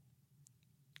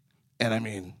 And I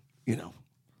mean, you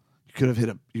could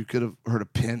have heard a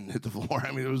pin hit the floor.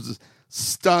 I mean, it was this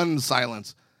stunned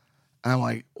silence. I'm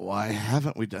like, why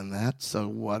haven't we done that? So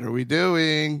what are we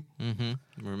doing?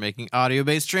 We're making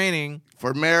audio-based training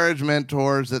for marriage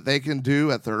mentors that they can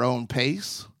do at their own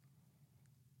pace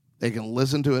They can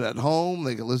listen to it at home.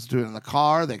 They can listen to it in the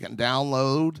car. They can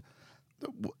download.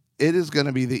 It is going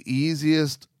to be the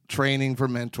easiest training for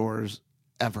mentors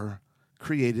ever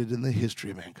created in the history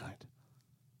of mankind.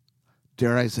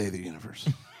 Dare I say the universe?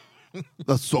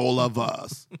 The soul of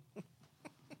us.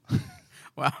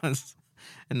 Wow, that's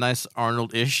a nice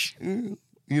Arnold-ish. You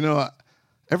know,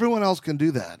 everyone else can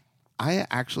do that. I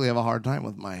actually have a hard time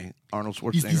with my Arnold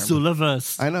Schwarzenegger. He's the soul of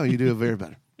us. I know, you do it very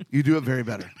better. You do it very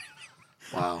better.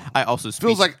 Wow. I also speech.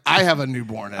 Feels like I have a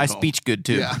newborn at I home. speech good,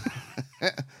 too. Yeah.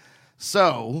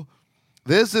 So,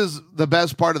 this is the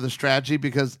best part of the strategy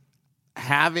because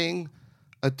having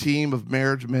a team of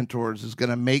marriage mentors is going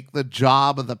to make the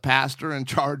job of the pastor in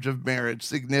charge of marriage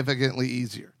significantly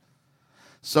easier.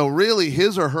 So, really,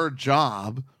 his or her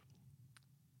job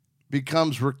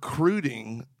becomes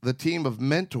recruiting the team of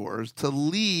mentors to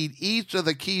lead each of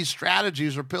the key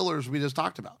strategies or pillars we just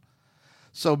talked about.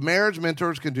 So, marriage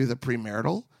mentors can do the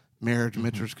premarital, marriage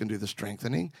mentors can do the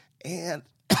strengthening, and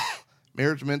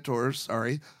marriage mentors,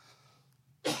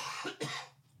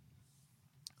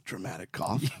 dramatic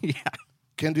cough,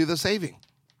 can do the saving.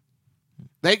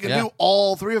 They can do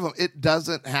all three of them. It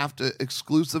doesn't have to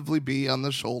exclusively be on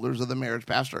the shoulders of the marriage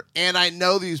pastor. And I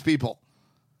know these people.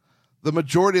 The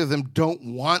majority of them don't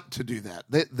want to do that.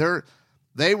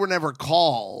 They were never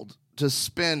called to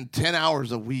spend 10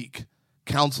 hours a week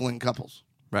counseling couples.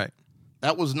 Right.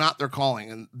 That was not their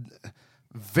calling. And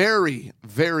very,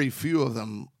 very few of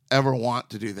them ever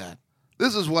want to do that.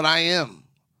 This is what I am.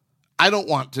 I don't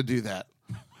want to do that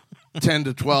 10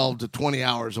 to 12 to 20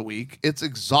 hours a week. It's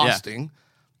exhausting. Yeah.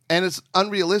 And it's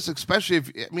unrealistic, especially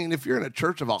if you're in a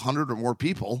church of 100 or more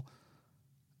people,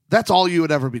 that's all you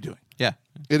would ever be doing. Yeah.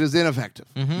 It is ineffective.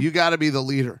 Mm-hmm. You got to be the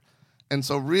leader. And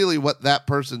so really what that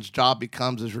person's job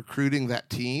becomes is recruiting that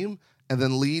team and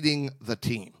then leading the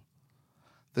team.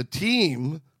 The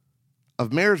team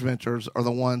of marriage mentors are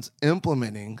the ones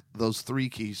implementing those three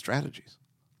key strategies.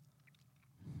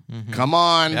 Mm-hmm. Come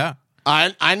on. Yeah.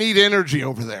 I need energy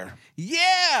over there.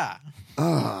 Yeah.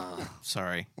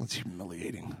 Sorry. That's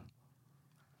humiliating.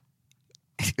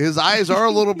 His eyes are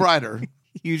a little brighter.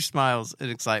 Huge smiles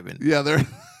and excitement. Yeah,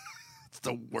 it's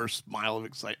the worst smile of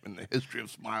excitement in the history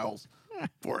of smiles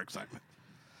for excitement.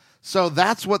 So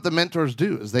that's what the mentors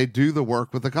do, is they do the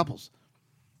work with the couples.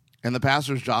 And the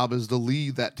pastor's job is to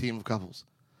lead that team of couples.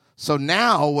 So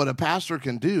now what a pastor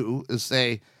can do is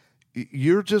say,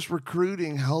 you're just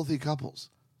recruiting healthy couples.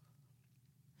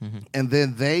 Mm-hmm. And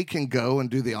then they can go and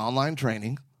do the online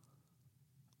training,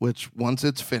 which once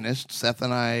it's finished, Seth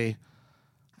and I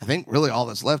think really all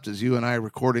that's left is you and I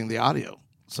recording the audio.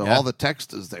 So all the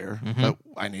text is there, but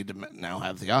I need to now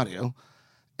have the audio.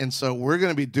 And so we're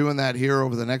going to be doing that here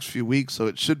over the next few weeks, so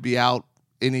it should be out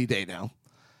any day now.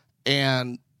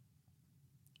 And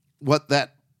what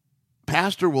that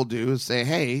pastor will do is say,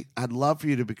 hey, I'd love for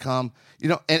you to become,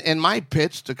 and my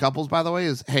pitch to couples, by the way,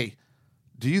 is, hey,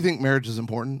 do you think marriage is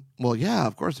important? Well, yeah,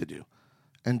 of course I do.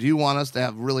 And do you want us to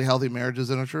have really healthy marriages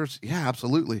in our church? Yeah,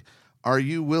 absolutely. Are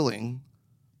you willing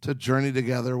to journey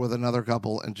together with another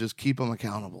couple and just keep them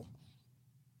accountable?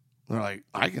 They're like,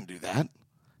 I can do that.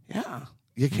 Yeah,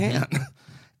 you can. Mm-hmm.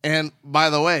 And by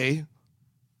the way,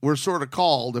 we're sort of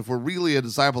called, if we're really a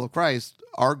disciple of Christ,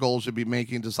 our goal should be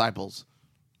making disciples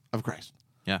of Christ.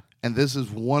 Yeah. And this is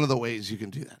one of the ways you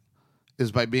can do that,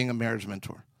 is by being a marriage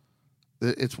mentor.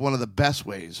 It's one of the best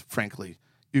ways, frankly,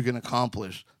 you can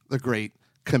accomplish the Great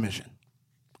Commission,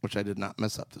 which I did not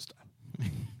mess up this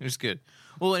time. It's good.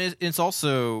 Well, it's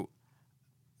also,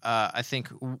 I think,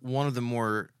 one of the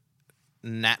more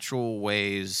natural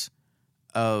ways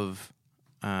of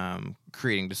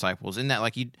creating disciples. In that, I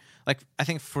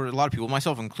think for a lot of people,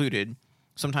 myself included,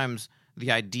 sometimes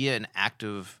the idea and act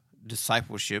of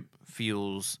discipleship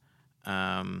feels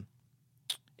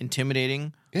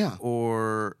intimidating. Yeah.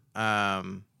 Or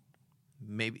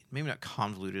maybe not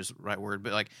convoluted is the right word,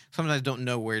 but sometimes I don't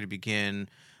know where to begin.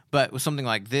 But with something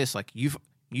like this,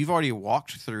 you've already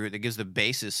walked through it. That gives the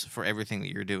basis for everything that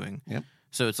you're doing. Yep.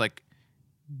 So it's like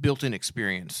built-in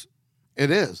experience.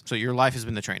 It is. So your life has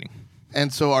been the training.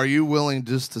 And so are you willing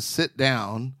just to sit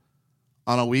down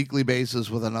on a weekly basis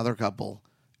with another couple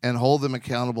and hold them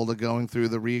accountable to going through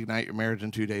the Reignite Your Marriage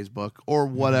in 2 Days book or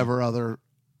whatever other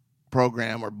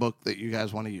program or book that you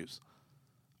guys want to use?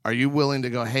 Are you willing to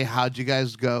go, hey, how'd you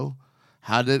guys go?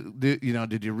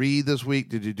 Did you read this week?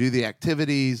 Did you do the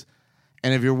activities?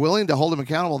 And if you're willing to hold them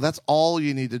accountable, that's all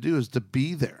you need to do, is to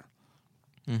be there.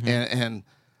 Mm-hmm. And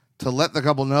to let the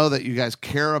couple know that you guys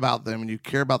care about them and you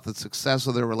care about the success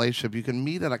of their relationship. You can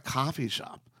meet at a coffee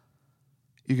shop.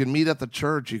 You can meet at the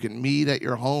church. You can meet at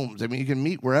your homes. I mean, you can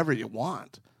meet wherever you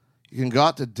want. You can go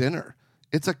out to dinner.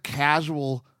 It's a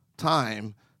casual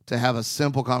time to have a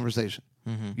simple conversation.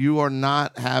 Mm-hmm. You are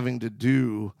not having to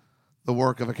do the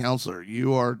work of a counselor.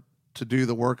 You are to do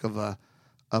the work of a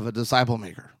disciple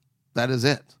maker. That is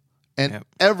it. And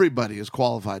everybody is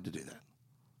qualified to do that.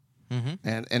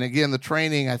 Mm-hmm. And again, the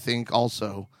training, I think,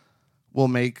 also will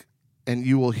make, and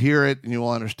you will hear it and you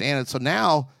will understand it. So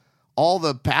now all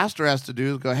the pastor has to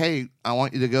do is go, hey, I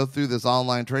want you to go through this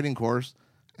online training course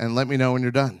and let me know when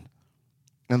you're done.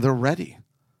 And they're ready.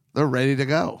 They're ready to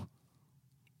go.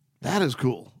 That is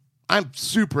cool. I'm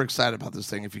super excited about this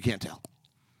thing, if you can't tell.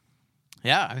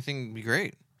 Yeah, I think it'd be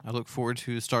great. I look forward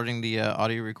to starting the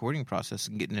audio recording process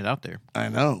and getting it out there. I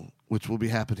know, which will be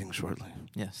happening shortly.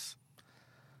 Yes.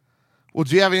 Well,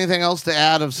 do you have anything else to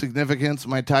add of significance,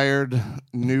 my tired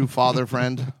new father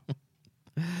friend?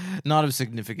 Not of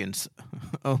significance,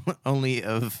 only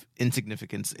of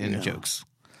insignificance in jokes.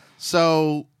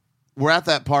 So we're at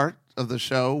that part of the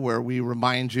show where we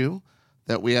remind you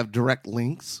that we have direct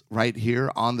links right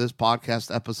here on this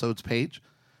podcast episode's page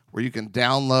where you can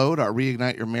download our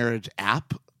Reignite Your Marriage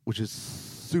app, which is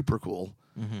super cool,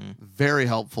 very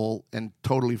helpful, and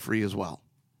totally free as well.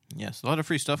 Yes, a lot of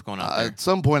free stuff going on there. At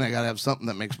some point, I got to have something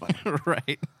that makes money.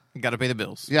 Right. Got to pay the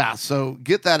bills. Yeah, so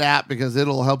get that app because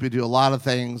it'll help you do a lot of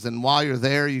things. And while you're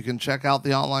there, you can check out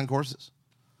the online courses.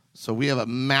 So we have a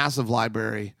massive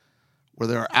library where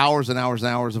there are hours and hours and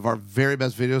hours of our very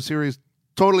best video series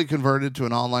totally converted to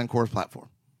an online course platform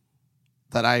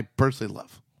that I personally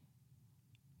love.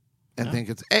 And think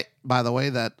it's, by the way,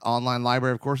 that online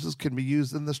library of courses can be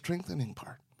used in the strengthening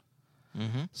part.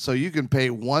 Mm-hmm. So you can pay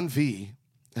one fee,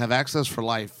 have access for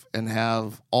life, and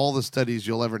have all the studies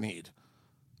you'll ever need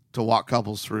to walk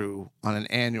couples through on an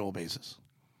annual basis.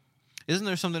 Isn't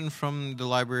there something from the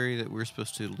library that we're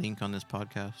supposed to link on this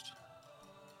podcast?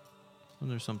 Isn't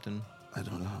there something? I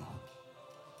don't know.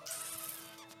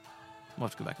 We'll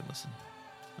have to go back and listen.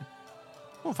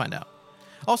 We'll find out.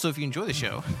 Also, if you enjoy the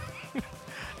show,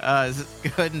 go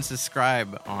ahead and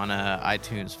subscribe on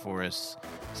iTunes for us.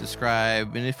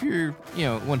 Subscribe, and if you're,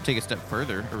 want to take a step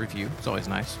further, a review, it's always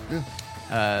nice.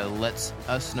 Yeah. Lets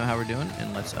us know how we're doing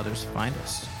and lets others find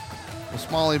us. Well,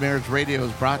 Smalley Marriage Radio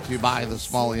is brought to you by the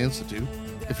Smalley Institute.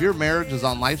 If your marriage is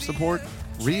on life support,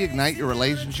 reignite your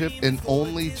relationship in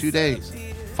only 2 days.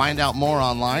 Find out more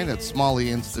online at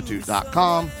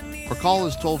smalleyinstitute.com or call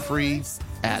us toll-free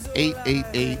at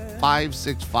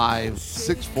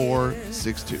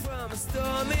 888-565-6462.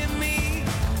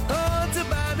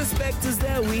 The specters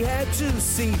that we had to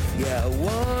see. Yeah, I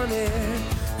wanted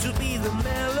to be the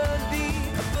melody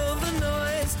above the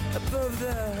noise, above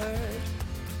the hurt.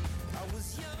 I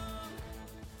was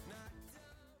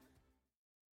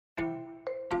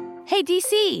young. Hey,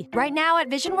 DC! Right now at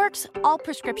VisionWorks, all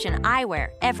prescription eyewear,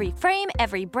 every frame,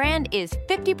 every brand is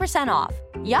 50% off.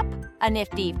 Yup, a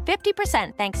nifty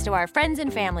 50% thanks to our friends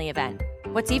and family event.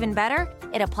 What's even better?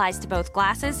 It applies to both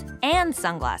glasses and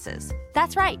sunglasses.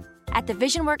 That's right. At the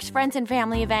VisionWorks Friends and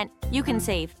Family event, you can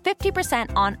save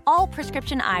 50% on all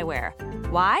prescription eyewear.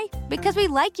 Why? Because we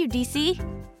like you, DC.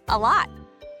 A lot.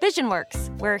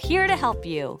 VisionWorks, we're here to help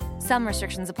you. Some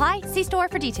restrictions apply. See store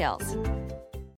for details.